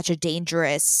since it's such a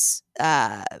dangerous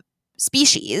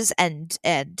species and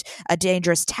a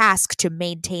dangerous task to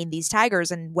maintain these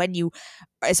tigers, and when you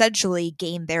essentially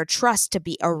gain their trust to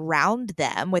be around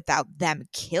them without them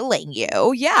killing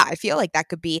you, yeah, I feel like that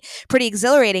could be pretty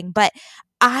exhilarating. But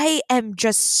I am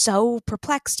just so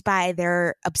perplexed by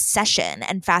their obsession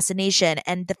and fascination,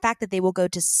 and the fact that they will go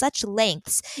to such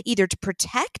lengths either to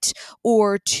protect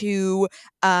or to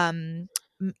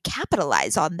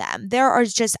capitalize on them. There are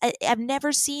just, I've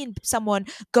never seen someone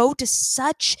go to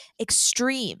such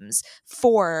extremes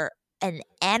for an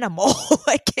animal.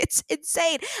 Like, it's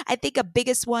insane. I think a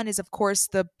biggest one is, of course,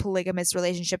 the polygamous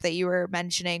relationship that you were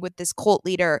mentioning with this cult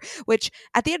leader, which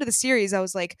at the end of the series, I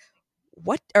was like,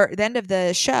 what, or the end of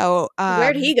the show,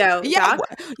 Where'd he go, yeah,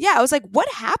 Doc? yeah, I was like, what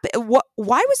happened?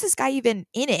 Why was this guy even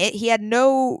in it? He had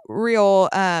no real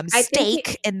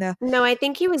stake in the. No, I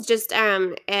think he was just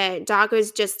Doc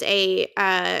was just a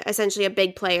essentially a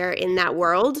big player in that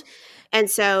world. And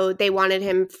so they wanted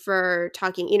him for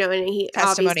talking, and he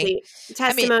Testimony.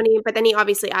 testimony, but then he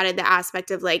obviously added the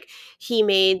aspect of, like, he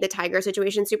made the tiger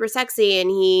situation super sexy, and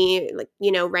he, like,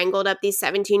 wrangled up these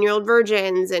 17-year-old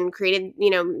virgins and created,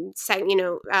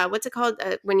 what's it called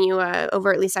when you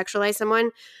overtly sexualize someone?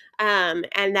 And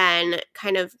then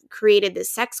kind of created this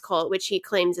sex cult, which he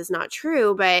claims is not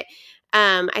true. But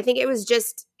I think it was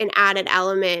just an added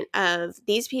element of,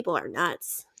 these people are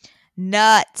nuts.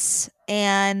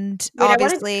 And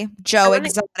obviously Joe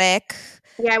Exotic.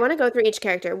 Yeah, I want to go through each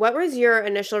character. What was your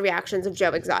initial reactions of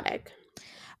Joe Exotic?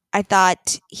 I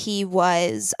thought he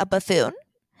was a buffoon.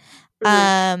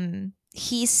 Mm-hmm.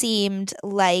 He seemed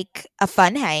like a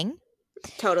fun hang.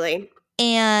 Totally.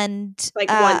 And like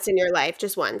once in your life,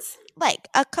 just once. Like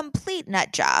a complete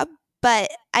nut job.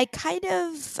 But I kind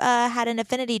of had an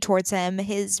affinity towards him.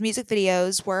 His music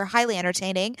videos were highly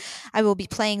entertaining. I will be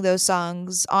playing those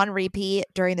songs on repeat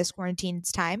during this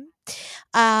quarantine's time.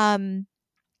 But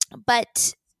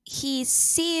he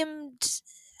seemed,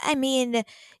 I mean,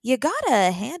 you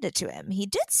gotta hand it to him. He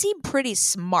did seem pretty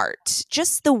smart.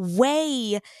 Just the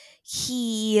way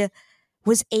he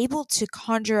was able to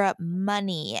conjure up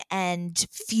money and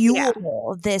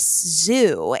fuel this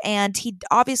zoo. And he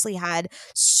obviously had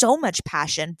so much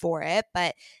passion for it,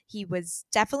 but he was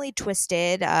definitely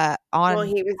twisted on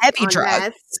heavy drugs.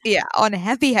 Meth. Yeah, on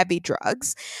heavy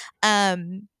drugs. But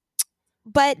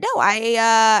no,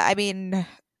 I mean,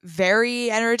 very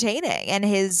entertaining. And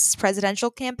his presidential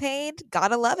campaign,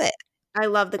 gotta love it. I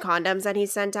love the condoms that he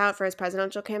sent out for his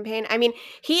presidential campaign. I mean,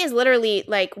 he is literally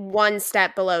like one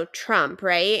step below Trump,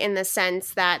 right? In the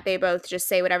sense that they both just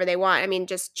say whatever they want. I mean,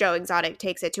 just Joe Exotic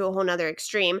takes it to a whole nother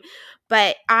extreme.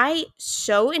 But I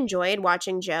so enjoyed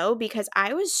watching Joe, because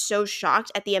I was so shocked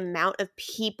at the amount of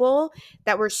people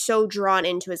that were so drawn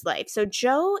into his life. So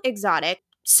Joe Exotic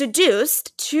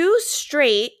seduced 2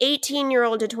 straight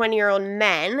 18-year-old to 20-year-old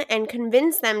men and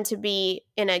convinced them to be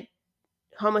in a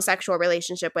homosexual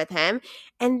relationship with him,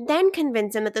 and then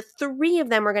convince him that the 3 of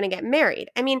them were going to get married.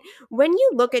 I mean, when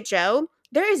you look at Joe,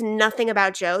 there is nothing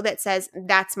about Joe that says,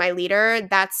 that's my leader,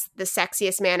 that's the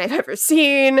sexiest man I've ever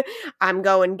seen, I'm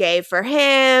going gay for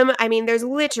him. I mean, there's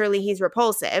literally, he's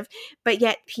repulsive, but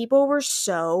yet people were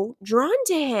so drawn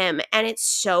to him. And it's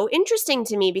so interesting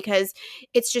to me, because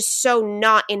it's just so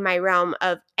not in my realm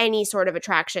of any sort of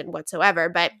attraction whatsoever.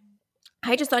 But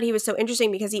I just thought he was so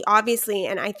interesting because he obviously,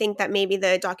 and I think that maybe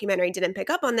the documentary didn't pick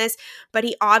up on this, but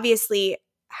he obviously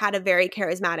had a very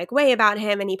charismatic way about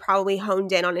him, and he probably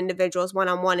honed in on individuals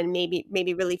one-on-one and maybe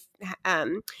really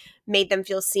made them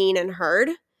feel seen and heard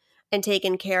and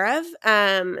taken care of.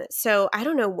 So I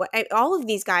don't know all of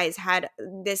these guys had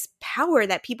this power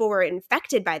that people were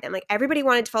infected by them. Like everybody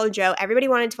wanted to follow Joe, everybody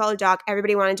wanted to follow Doc,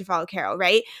 everybody wanted to follow Carol,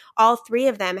 right? All three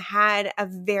of them had a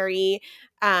very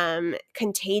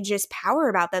contagious power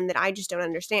about them that I just don't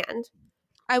understand.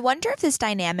 I wonder if this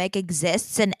dynamic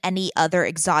exists in any other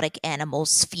exotic animal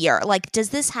sphere. Like, does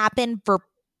this happen for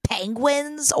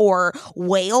penguins or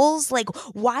whales? Like,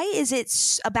 why is it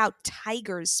about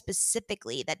tigers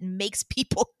specifically that makes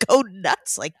people go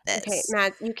nuts like this? Okay,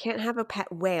 Matt, you can't have a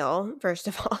pet whale, first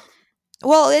of all.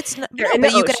 Well, it's no, in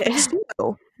but the you ocean. can have a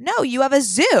zoo. No, you have a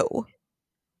zoo.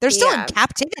 They're still in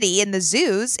captivity in the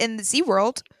zoos in the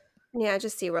SeaWorld. Yeah,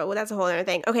 just SeaWorld. Well, that's a whole other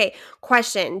thing. Okay,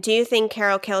 question. Do you think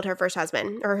Carol killed her first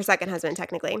husband, or her second husband,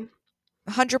 technically?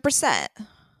 100%.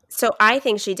 So I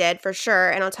think she did, for sure,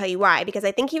 and I'll tell you why. Because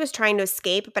I think he was trying to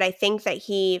escape, but I think that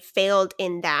he failed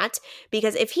in that.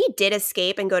 Because if he did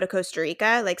escape and go to Costa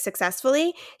Rica, like,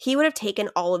 successfully, he would have taken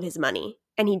all of his money,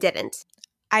 and he didn't.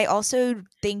 I also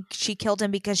think she killed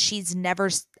him because she's never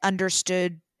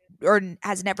understood or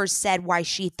has never said why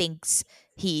she thinks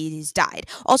he's died.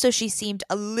 Also, she seemed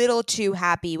a little too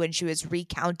happy when she was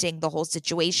recounting the whole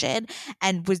situation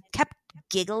and kept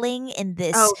giggling in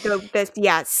this. Oh,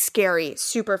 scary,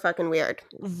 super fucking weird,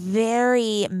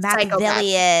 very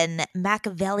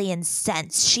Machiavellian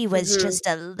sense. She was just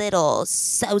a little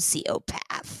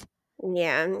sociopath.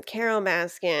 Yeah, Carol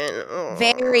Baskin. Oh.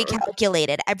 Very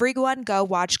calculated. Everyone go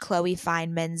watch Chloe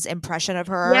Fineman's impression of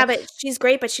her. Yeah, but she's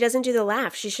great, but she doesn't do the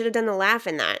laugh. She should have done the laugh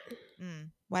in that.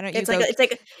 Why don't you? It's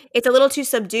a little too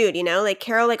subdued, you know. Like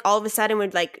Carol, like all of a sudden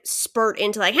would like spurt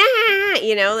into like, ha,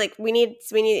 you know. Like we need.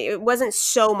 It wasn't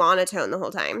so monotone the whole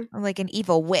time. Like an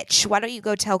evil witch. Why don't you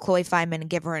go tell Chloe Fineman and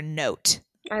give her a note?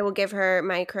 I will give her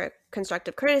my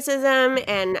constructive criticism,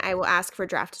 and I will ask for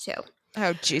draft 2.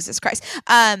 Oh, Jesus Christ.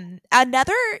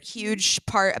 Another huge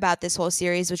part about this whole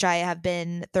series, which I have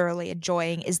been thoroughly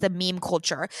enjoying, is the meme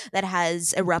culture that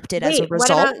has erupted as a result.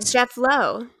 What about Jeff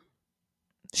Lowe?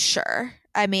 Sure.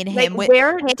 I mean,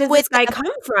 where does this guy come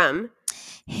from?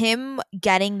 Him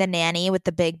getting the nanny with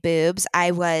the big boobs,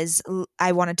 I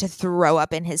wanted to throw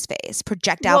up in his face.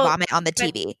 Projectile vomit on the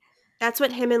TV. That's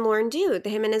what him and Lauren do.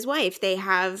 Him and his wife, they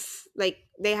have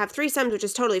threesomes, which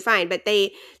is totally fine, but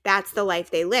that's the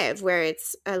life they live, where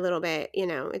it's a little bit, you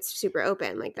know, it's super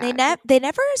open like that. They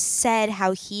never said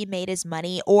how he made his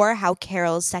money or how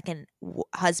Carol's second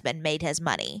husband made his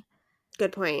money.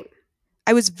 Good point.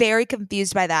 I was very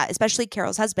confused by that, especially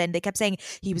Carol's husband. They kept saying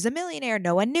he was a millionaire.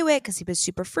 No one knew it because he was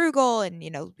super frugal, and, you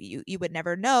know, you would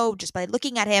never know just by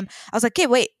looking at him. I was like, okay,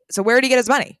 wait, so where did he get his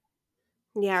money?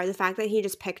 Yeah, or the fact that he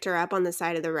just picked her up on the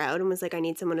side of the road and was like, I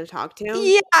need someone to talk to.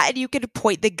 Yeah, and you could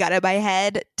point the gun at my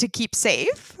head to keep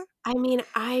safe. I mean,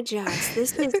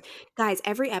 this is, guys,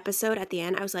 every episode at the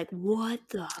end, I was like, what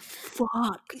the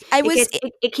fuck?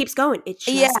 It keeps going. It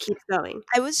just keeps going.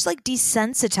 I was like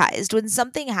desensitized when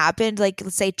something happened, like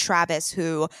let's say Travis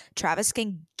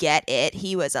can get it.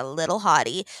 He was a little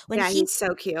hottie. He's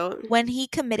so cute. When he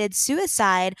committed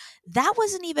suicide, that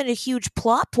wasn't even a huge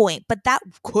plot point, but that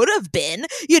could have been,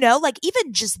 you know, like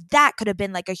even just that could have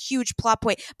been like a huge plot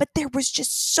point. But there was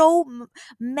just so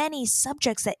many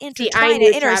subjects that intertwined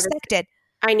and intersected.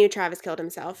 I knew Travis killed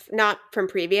himself, not from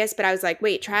previous, but I was like,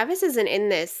 wait, Travis isn't in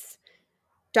this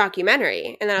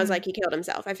documentary. And then I was like, he killed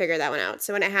himself. I figured that one out.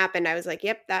 So when it happened, I was like,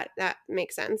 yep, that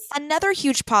makes sense. Another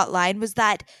huge plot line was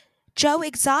that Joe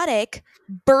Exotic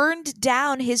burned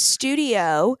down his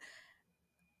studio.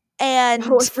 And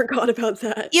I forgot about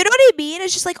that. You know what I mean?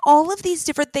 It's just like all of these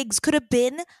different things could have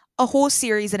been a whole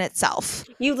series in itself.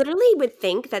 You literally would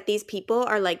think that these people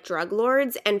are like drug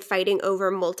lords and fighting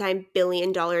over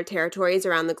multi-billion-dollar territories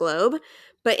around the globe,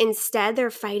 but instead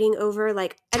they're fighting over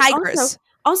like tigers.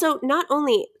 Also, not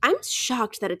only, I'm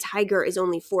shocked that a tiger is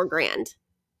only $4,000.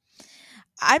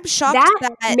 I'm shocked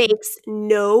that makes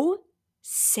no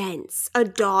sense. A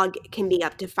dog can be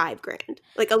up to $5,000,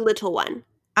 like a little one.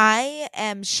 I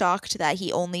am shocked that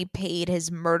he only paid his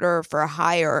murder for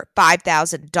hire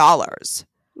 $5,000.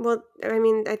 Well, I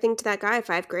mean, I think to that guy,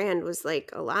 $5,000 was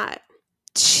like a lot.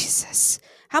 Jesus,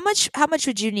 how much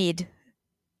would you need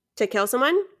to kill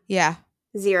someone? Yeah,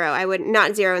 0. I would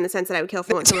not 0 in the sense that I would kill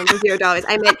someone for $0.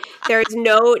 I meant there is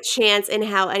no chance in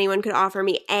hell anyone could offer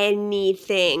me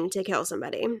anything to kill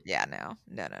somebody. Yeah, no.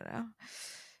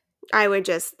 I would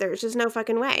there's just no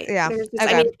fucking way. Yeah,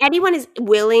 I mean, anyone is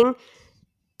willing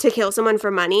to kill someone for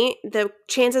money, the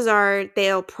chances are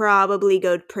they'll probably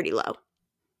go pretty low.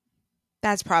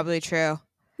 That's probably true.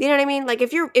 You know what I mean? Like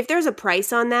if there's a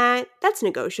price on that, that's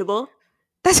negotiable.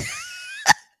 That's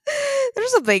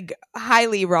there's something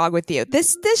highly wrong with you.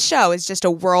 This show is just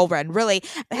a whirlwind. Really,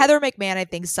 Heather McMahon, I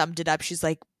think, summed it up. She's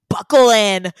like, buckle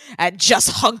in and just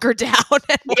hunker down.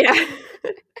 Yeah.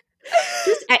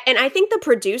 And I think the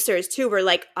producers too were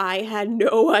like, I had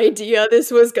no idea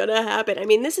this was gonna happen. I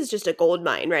mean, this is just a gold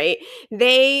mine, right?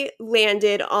 They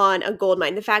landed on a gold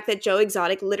mine. The fact that Joe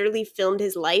Exotic literally filmed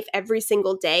his life every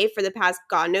single day for the past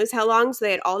God knows how long, so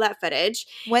they had all that footage.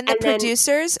 When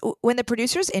the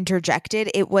producers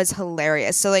interjected, it was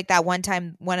hilarious. So like that one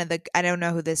time, I don't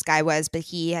know who this guy was, but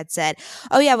he had said,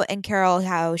 "Oh yeah," and Carol,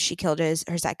 how she killed her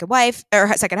second wife or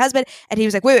her second husband, and he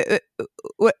was like, "Wait,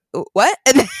 what?"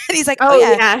 And then he's like, "Oh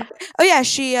yeah,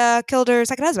 she killed her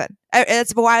second husband.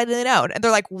 It's widely known." And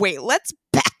they're like, "Wait, let's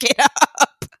back it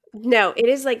up." No, it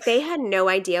is like they had no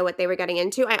idea what they were getting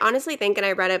into. I honestly think, and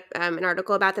I read an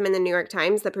article about them in the New York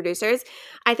Times, the producers,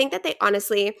 I think that they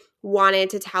honestly wanted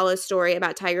to tell a story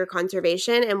about tiger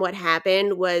conservation, and what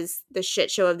happened was the shit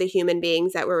show of the human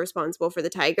beings that were responsible for the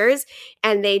tigers,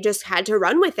 and they just had to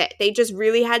run with it. They just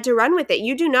really had to run with it.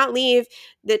 You do not leave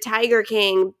the Tiger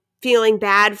King feeling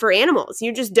bad for animals.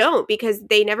 You just don't, because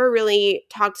they never really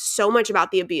talked so much about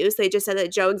the abuse. They just said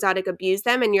that Joe Exotic abused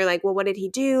them, and you're like, well, what did he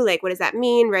do? Like, what does that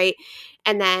mean, right?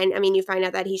 And then, I mean, you find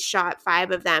out that he shot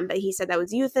 5 of them, but he said that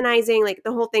was euthanizing. Like,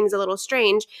 the whole thing's a little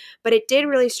strange, but it did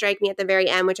really strike me at the very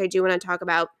end, which I do want to talk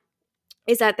about,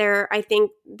 is that I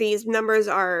think these numbers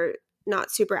are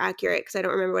not super accurate because I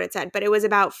don't remember what it said, but it was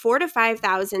about 4,000 to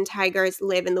 5,000 tigers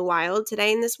live in the wild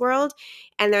today in this world.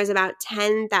 And there's about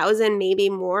 10,000, maybe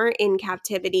more, in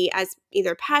captivity as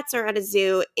either pets or at a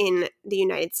zoo in the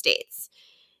United States.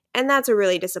 And that's a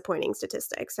really disappointing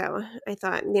statistic. So I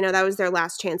thought, that was their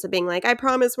last chance of being like, I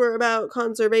promise we're about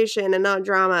conservation and not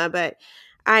drama. But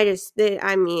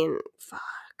fuck.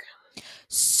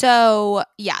 So,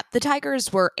 yeah, the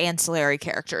tigers were ancillary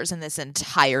characters in this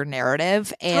entire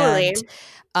narrative. Totally.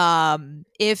 And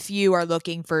if you are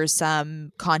looking for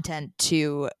some content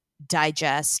to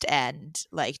digest and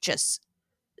like just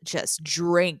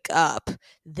drink up,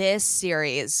 this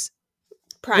series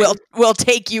will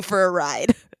take you for a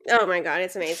ride. Oh my God,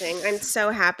 it's amazing. I'm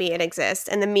so happy it exists.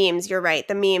 And the memes, you're right.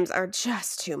 The memes are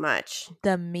just too much.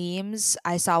 The memes,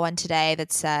 I saw one today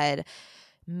that said,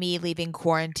 me leaving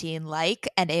quarantine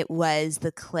and it was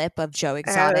the clip of Joe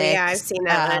Exotic. Oh yeah, I've seen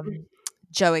that one.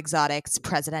 Joe Exotic's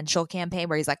presidential campaign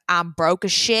where he's like, I'm broke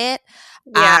as shit.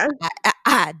 Yeah.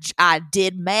 I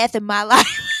did math in my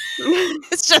life.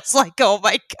 It's just like, oh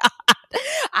my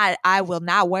God. I will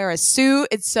not wear a suit.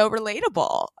 It's so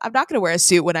relatable. I'm not going to wear a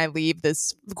suit when I leave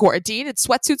this quarantine. It's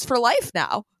sweatsuits for life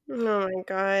now. Oh my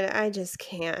God. I just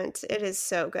can't. It is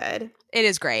so good. It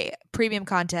is great. Premium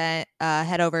content.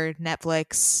 Head over to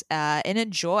Netflix and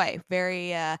enjoy.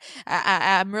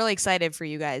 I'm really excited for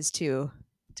you guys to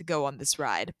go on this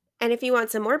ride. And if you want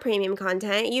some more premium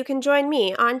content, you can join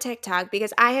me on TikTok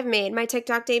because I have made my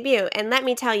TikTok debut. And let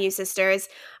me tell you, sisters,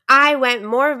 I went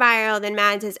more viral than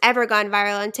Mads has ever gone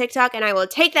viral on TikTok, and I will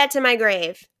take that to my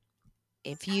grave.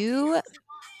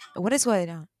 What is going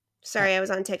on? Sorry, I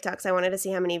was on TikTok, so I wanted to see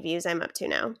how many views I'm up to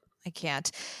now. I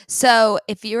can't. So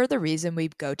if you're the reason we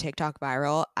go TikTok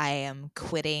viral, I am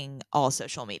quitting all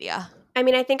social media. I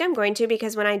mean, I think I'm going to,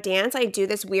 because when I dance, I do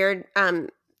this weird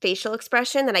facial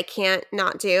expression that I can't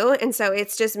not do. And so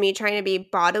it's just me trying to be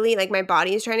bodily, like my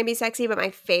body is trying to be sexy, but my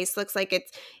face looks like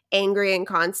it's angry and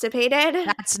constipated.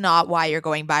 That's not why you're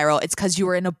going viral. It's because you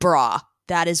were in a bra.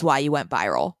 That is why you went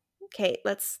viral. Okay,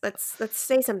 let's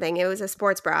say something. It was a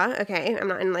sports bra. Okay, I'm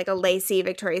not in like a lacy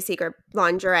Victoria's Secret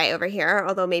lingerie over here,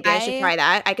 although maybe I should try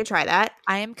that. I could try that.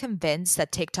 I am convinced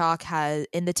that TikTok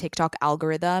in the TikTok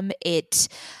algorithm, it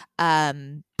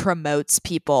promotes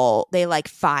people. They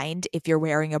find if you're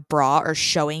wearing a bra or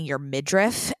showing your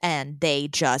midriff, and they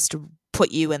just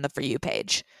put you in the For You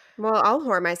page. Well, I'll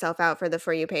whore myself out for the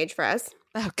For You page for us.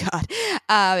 Oh, God.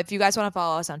 If you guys want to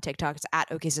follow us on TikTok, it's at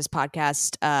OKSIS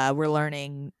Podcast. We're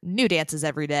learning new dances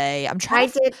every day.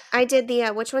 I did the,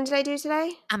 which one did I do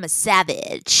today? I'm a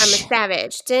savage.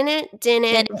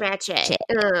 Didn't ratchet.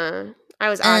 I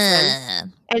was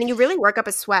awesome. And you really work up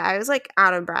a sweat. I was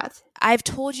out of breath. I've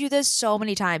told you this so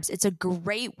many times. It's a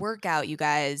great workout, you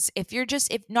guys. If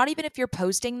not even if you're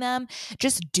posting them,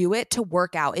 just do it to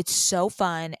work out. It's so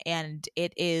fun, and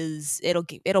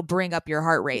it'll bring up your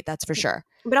heart rate. That's for sure.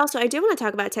 But also, I do want to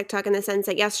talk about TikTok in the sense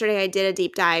that yesterday I did a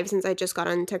deep dive, since I just got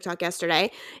on TikTok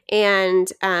yesterday.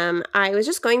 And I was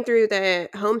just going through the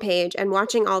homepage and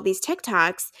watching all these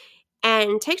TikToks.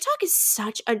 And TikTok is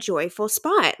such a joyful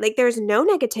spot. Like, there's no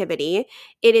negativity.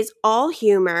 It is all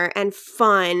humor and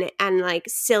fun and like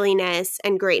silliness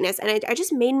and greatness. And it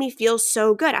just made me feel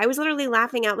so good. I was literally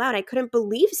laughing out loud. I couldn't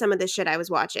believe some of the shit I was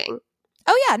watching.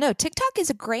 Oh yeah, no, TikTok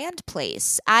is a grand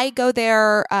place. I go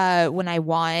there when I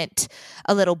want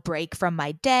a little break from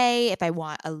my day, if I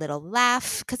want a little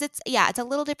laugh, because it's a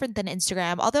little different than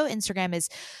Instagram. Although Instagram is,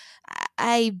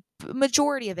 I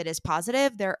majority of it is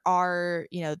positive. There are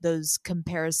those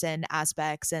comparison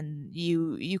aspects, and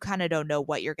you kind of don't know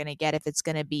what you're going to get, if it's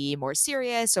going to be more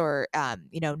serious or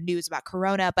news about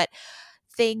Corona, but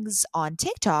things on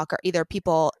TikTok are either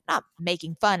people not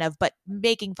making fun of, but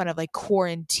making fun of like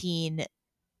quarantine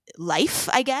life,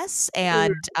 I guess,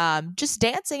 Mm. and just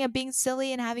dancing and being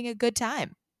silly and having a good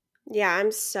time. Yeah,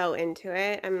 I'm so into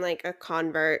it. I'm like a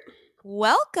convert.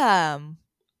 Welcome.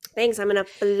 Thanks. I'm going to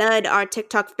flood our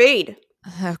TikTok feed.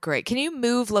 Oh, great. Can you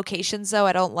move locations though?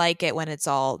 I don't like it when it's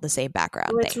all the same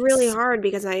background. Well, it's really Thanks. hard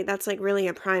because that's like really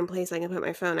a prime place I can put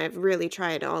my phone. I've really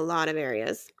tried a lot of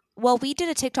areas. Well, we did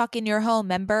a TikTok in your home,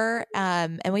 member,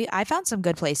 and I found some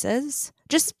good places.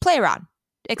 Just play around,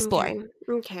 explore.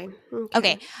 Okay.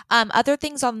 Okay. Other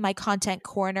things on my content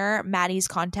corner, Maddie's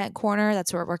content corner.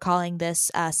 That's what we're calling this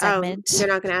segment. You're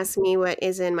not going to ask me what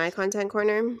is in my content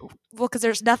corner? Well, because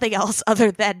there's nothing else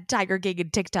other than Tiger King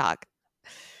and TikTok.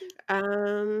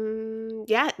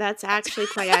 Yeah, that's actually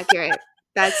quite accurate.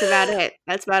 That's about it.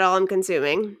 That's about all I'm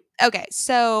consuming. Okay,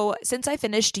 so since I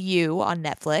finished You on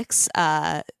Netflix,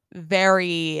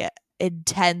 very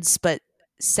intense but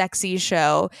sexy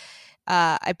show,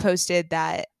 I posted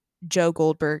that Joe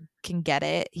Goldberg can get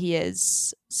it. He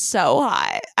is so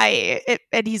hot.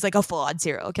 And he's like a full-on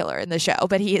serial killer in the show,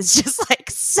 but he is just like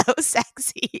so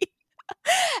sexy.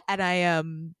 And I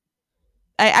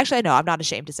actually know, I'm not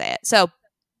ashamed to say it. So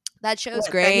that show's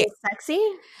That great. he's sexy?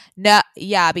 No,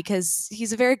 yeah, because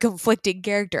he's a very conflicting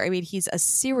character. I mean, he's a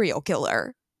serial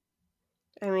killer.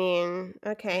 I mean,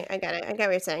 okay, I get it. I get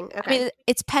what you're saying. Okay. I mean,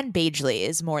 it's Penn Badgley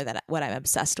is more than what I'm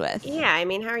obsessed with. Yeah, I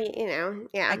mean, how are you,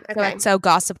 yeah, okay. So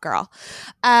Gossip Girl.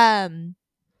 And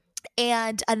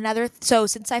so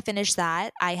since I finished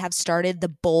that, I have started The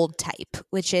Bold Type,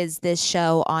 which is this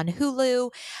show on Hulu.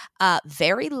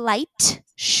 Very light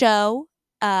show.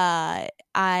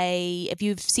 If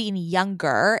you've seen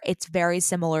Younger, it's very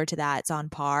similar to that. It's on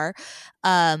par.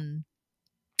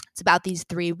 It's about these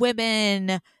three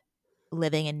women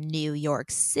living in New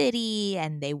York City,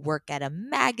 and they work at a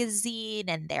magazine,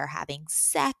 and they're having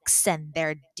sex, and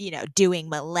they're doing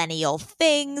millennial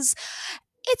things.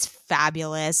 It's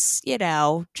fabulous,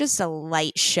 just a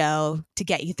light show to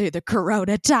get you through the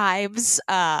Corona times.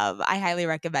 I highly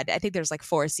recommend it. I think there's like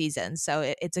 4 seasons,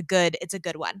 so it's a good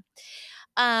one.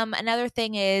 Another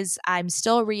thing is I'm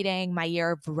still reading My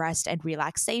Year of Rest and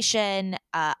Relaxation.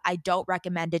 I don't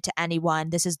recommend it to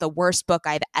anyone. This is the worst book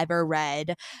I've ever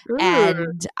read,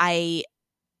 and I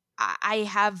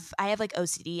have like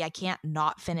OCD. I can't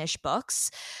not finish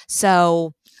books.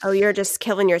 So you're just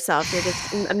killing yourself. You're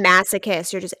just a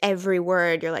masochist. You're just every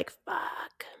word. You're like,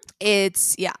 fuck.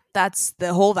 That's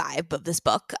the whole vibe of this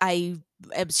book. I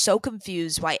am so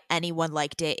confused why anyone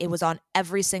liked it. It was on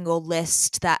every single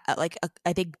list that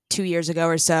I think 2 years ago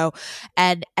or so,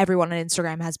 and everyone on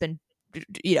Instagram has been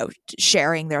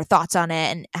sharing their thoughts on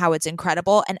it and how it's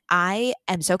incredible, and I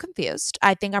am so confused.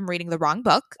 I think I'm reading the wrong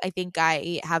book. I think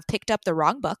I have picked up the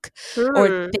wrong book,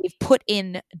 or they've put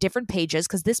in different pages,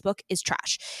 because this book is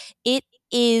trash. It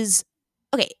is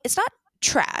okay. It's not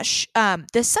trash.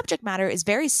 The subject matter is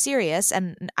very serious,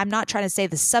 and I'm not trying to say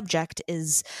the subject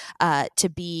is to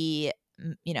be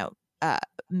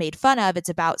made fun of. It's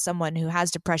about someone who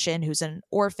has depression, who's an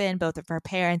orphan. Both of her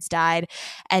parents died,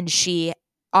 and she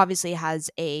obviously has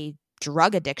a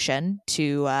drug addiction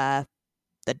to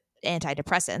the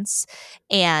antidepressants,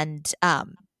 and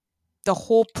the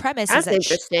whole premise is That's that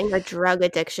interesting. A drug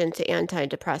addiction to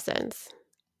antidepressants.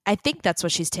 I think that's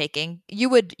what she's taking. You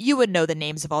would know the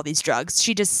names of all these drugs.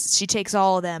 She takes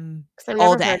all of them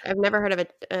all day. I've never heard of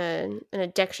an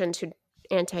addiction to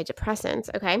antidepressants.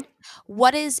 Okay.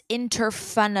 What is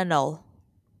interfunnel?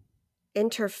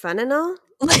 Interfunnel?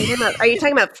 Are you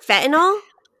talking about fentanyl?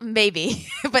 Maybe,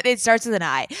 but it starts with an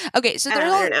I. Okay, so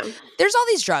there's all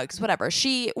these drugs, whatever.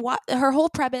 Her whole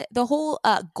the whole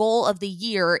goal of the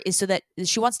year is so that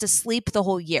she wants to sleep the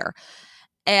whole year.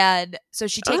 And so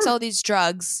she takes all these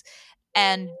drugs,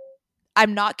 and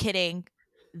I'm not kidding,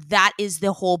 that is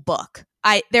the whole book.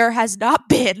 There has not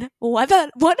been one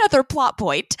other plot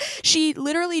point. She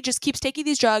literally just keeps taking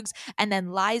these drugs and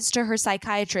then lies to her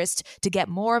psychiatrist to get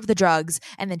more of the drugs,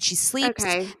 and then she sleeps,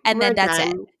 Okay, and we're then that's done.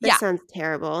 it. This Yeah, sounds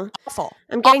terrible. awful.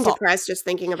 I'm getting Awful. depressed just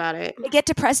thinking about it. I get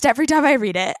depressed every time I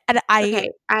read it, and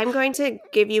Okay, I'm going to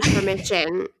give you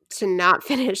permission to not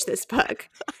finish this book.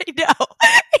 I know.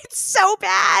 It's so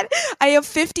bad. I have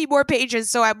 50 more pages,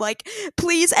 so I'm like,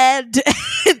 please end.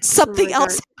 Something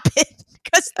else happened.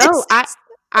 Oh,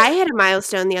 I hit a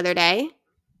milestone the other day.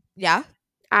 Yeah?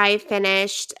 I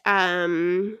finished,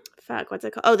 what's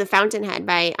it called? Oh, The Fountainhead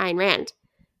by Ayn Rand.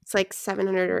 It's like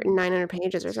 700 or 900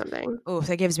 pages or something. Oh,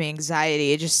 that gives me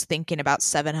anxiety just thinking about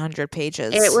 700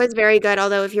 pages. It was very good,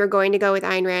 although if you're going to go with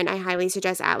Ayn Rand, I highly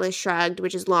suggest Atlas Shrugged,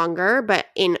 which is longer, but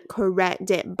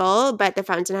incredible. But The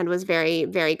Fountainhead was very,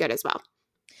 very good as well.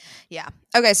 Yeah.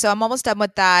 Okay, so I'm almost done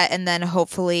with that, and then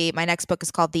hopefully my next book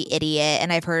is called The Idiot,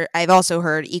 and I've also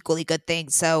heard equally good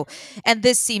things. So, and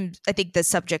this seems, I think the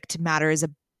subject matter is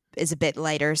a bit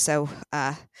lighter. So,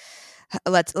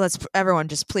 let's everyone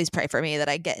just please pray for me that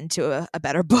I get into a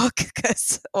better book,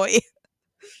 because Oi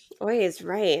is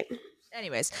right.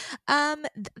 Anyways,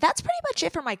 that's pretty much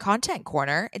it for my content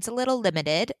corner. It's a little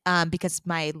limited, because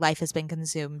my life has been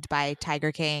consumed by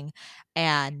Tiger King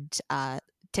and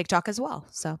TikTok as well.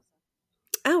 So.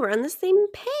 Oh, we're on the same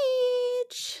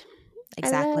page.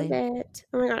 Exactly. I love it.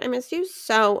 Oh my God, I miss you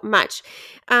so much.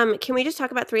 Can we just talk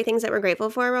about 3 things that we're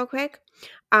grateful for real quick?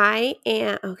 Okay,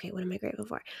 what am I grateful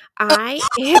for? I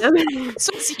am This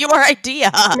was your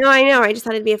idea. No, I know. I just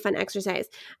thought it'd be a fun exercise.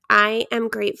 I am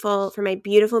grateful for my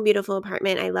beautiful, beautiful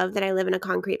apartment. I love that I live in a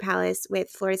concrete palace with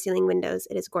floor-to-ceiling windows.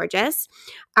 It is gorgeous.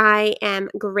 I am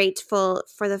grateful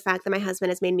for the fact that my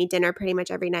husband has made me dinner pretty much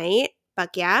every night.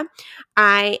 Fuck yeah.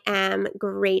 I am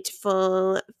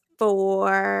grateful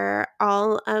for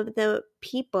all of the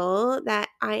people that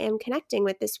I am connecting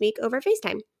with this week over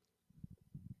FaceTime.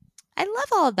 I love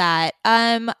all of that.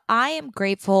 I am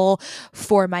grateful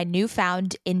for my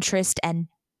newfound interest and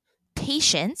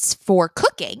patience for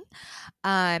cooking.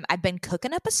 I've been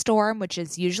cooking up a storm, which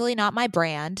is usually not my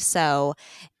brand, so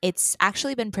it's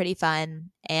actually been pretty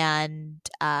fun and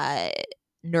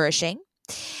nourishing.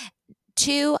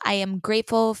 2, I am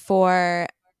grateful for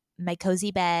my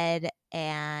cozy bed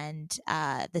and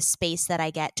the space that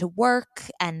I get to work,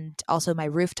 and also my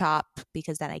rooftop,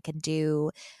 because then I can do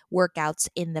workouts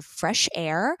in the fresh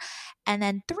air. And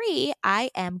then 3, I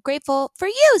am grateful for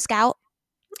you, Scout,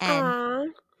 and Aww.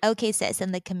 Okay Sis,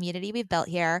 and the community we've built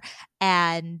here.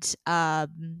 And I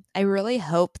really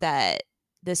hope that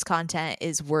this content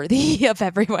is worthy of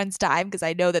everyone's time, because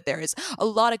I know that there is a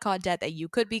lot of content that you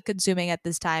could be consuming at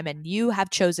this time, and you have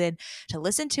chosen to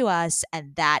listen to us,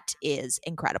 and that is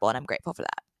incredible, and I'm grateful for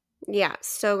that. Yeah,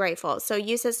 so grateful. So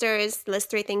you sisters,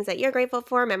 list 3 things that you're grateful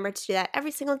for. Remember to do that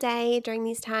every single day during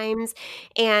these times.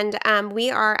 And we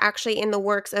are actually in the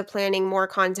works of planning more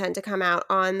content to come out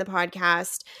on the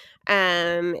podcast.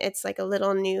 It's like a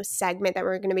little new segment that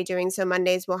we're going to be doing. So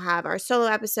Mondays we'll have our solo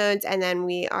episodes, and then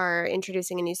we are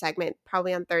introducing a new segment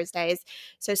probably on Thursdays.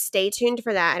 So stay tuned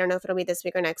for that. I don't know if it'll be this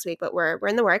week or next week, but we're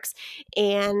in the works.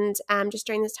 And just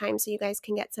during this time, so you guys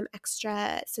can get some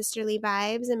extra sisterly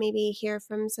vibes and maybe hear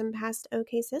from some past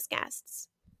OK Sis guests.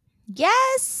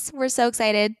 Yes, we're so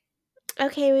excited.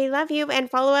 Okay, we love you,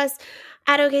 and follow us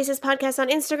at OK Sis Podcast on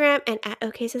Instagram and at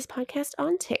OK Sis Podcast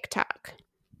on TikTok.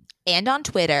 And on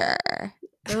Twitter.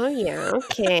 Oh, yeah.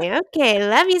 Okay.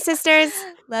 Love you, sisters.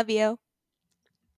 Love you.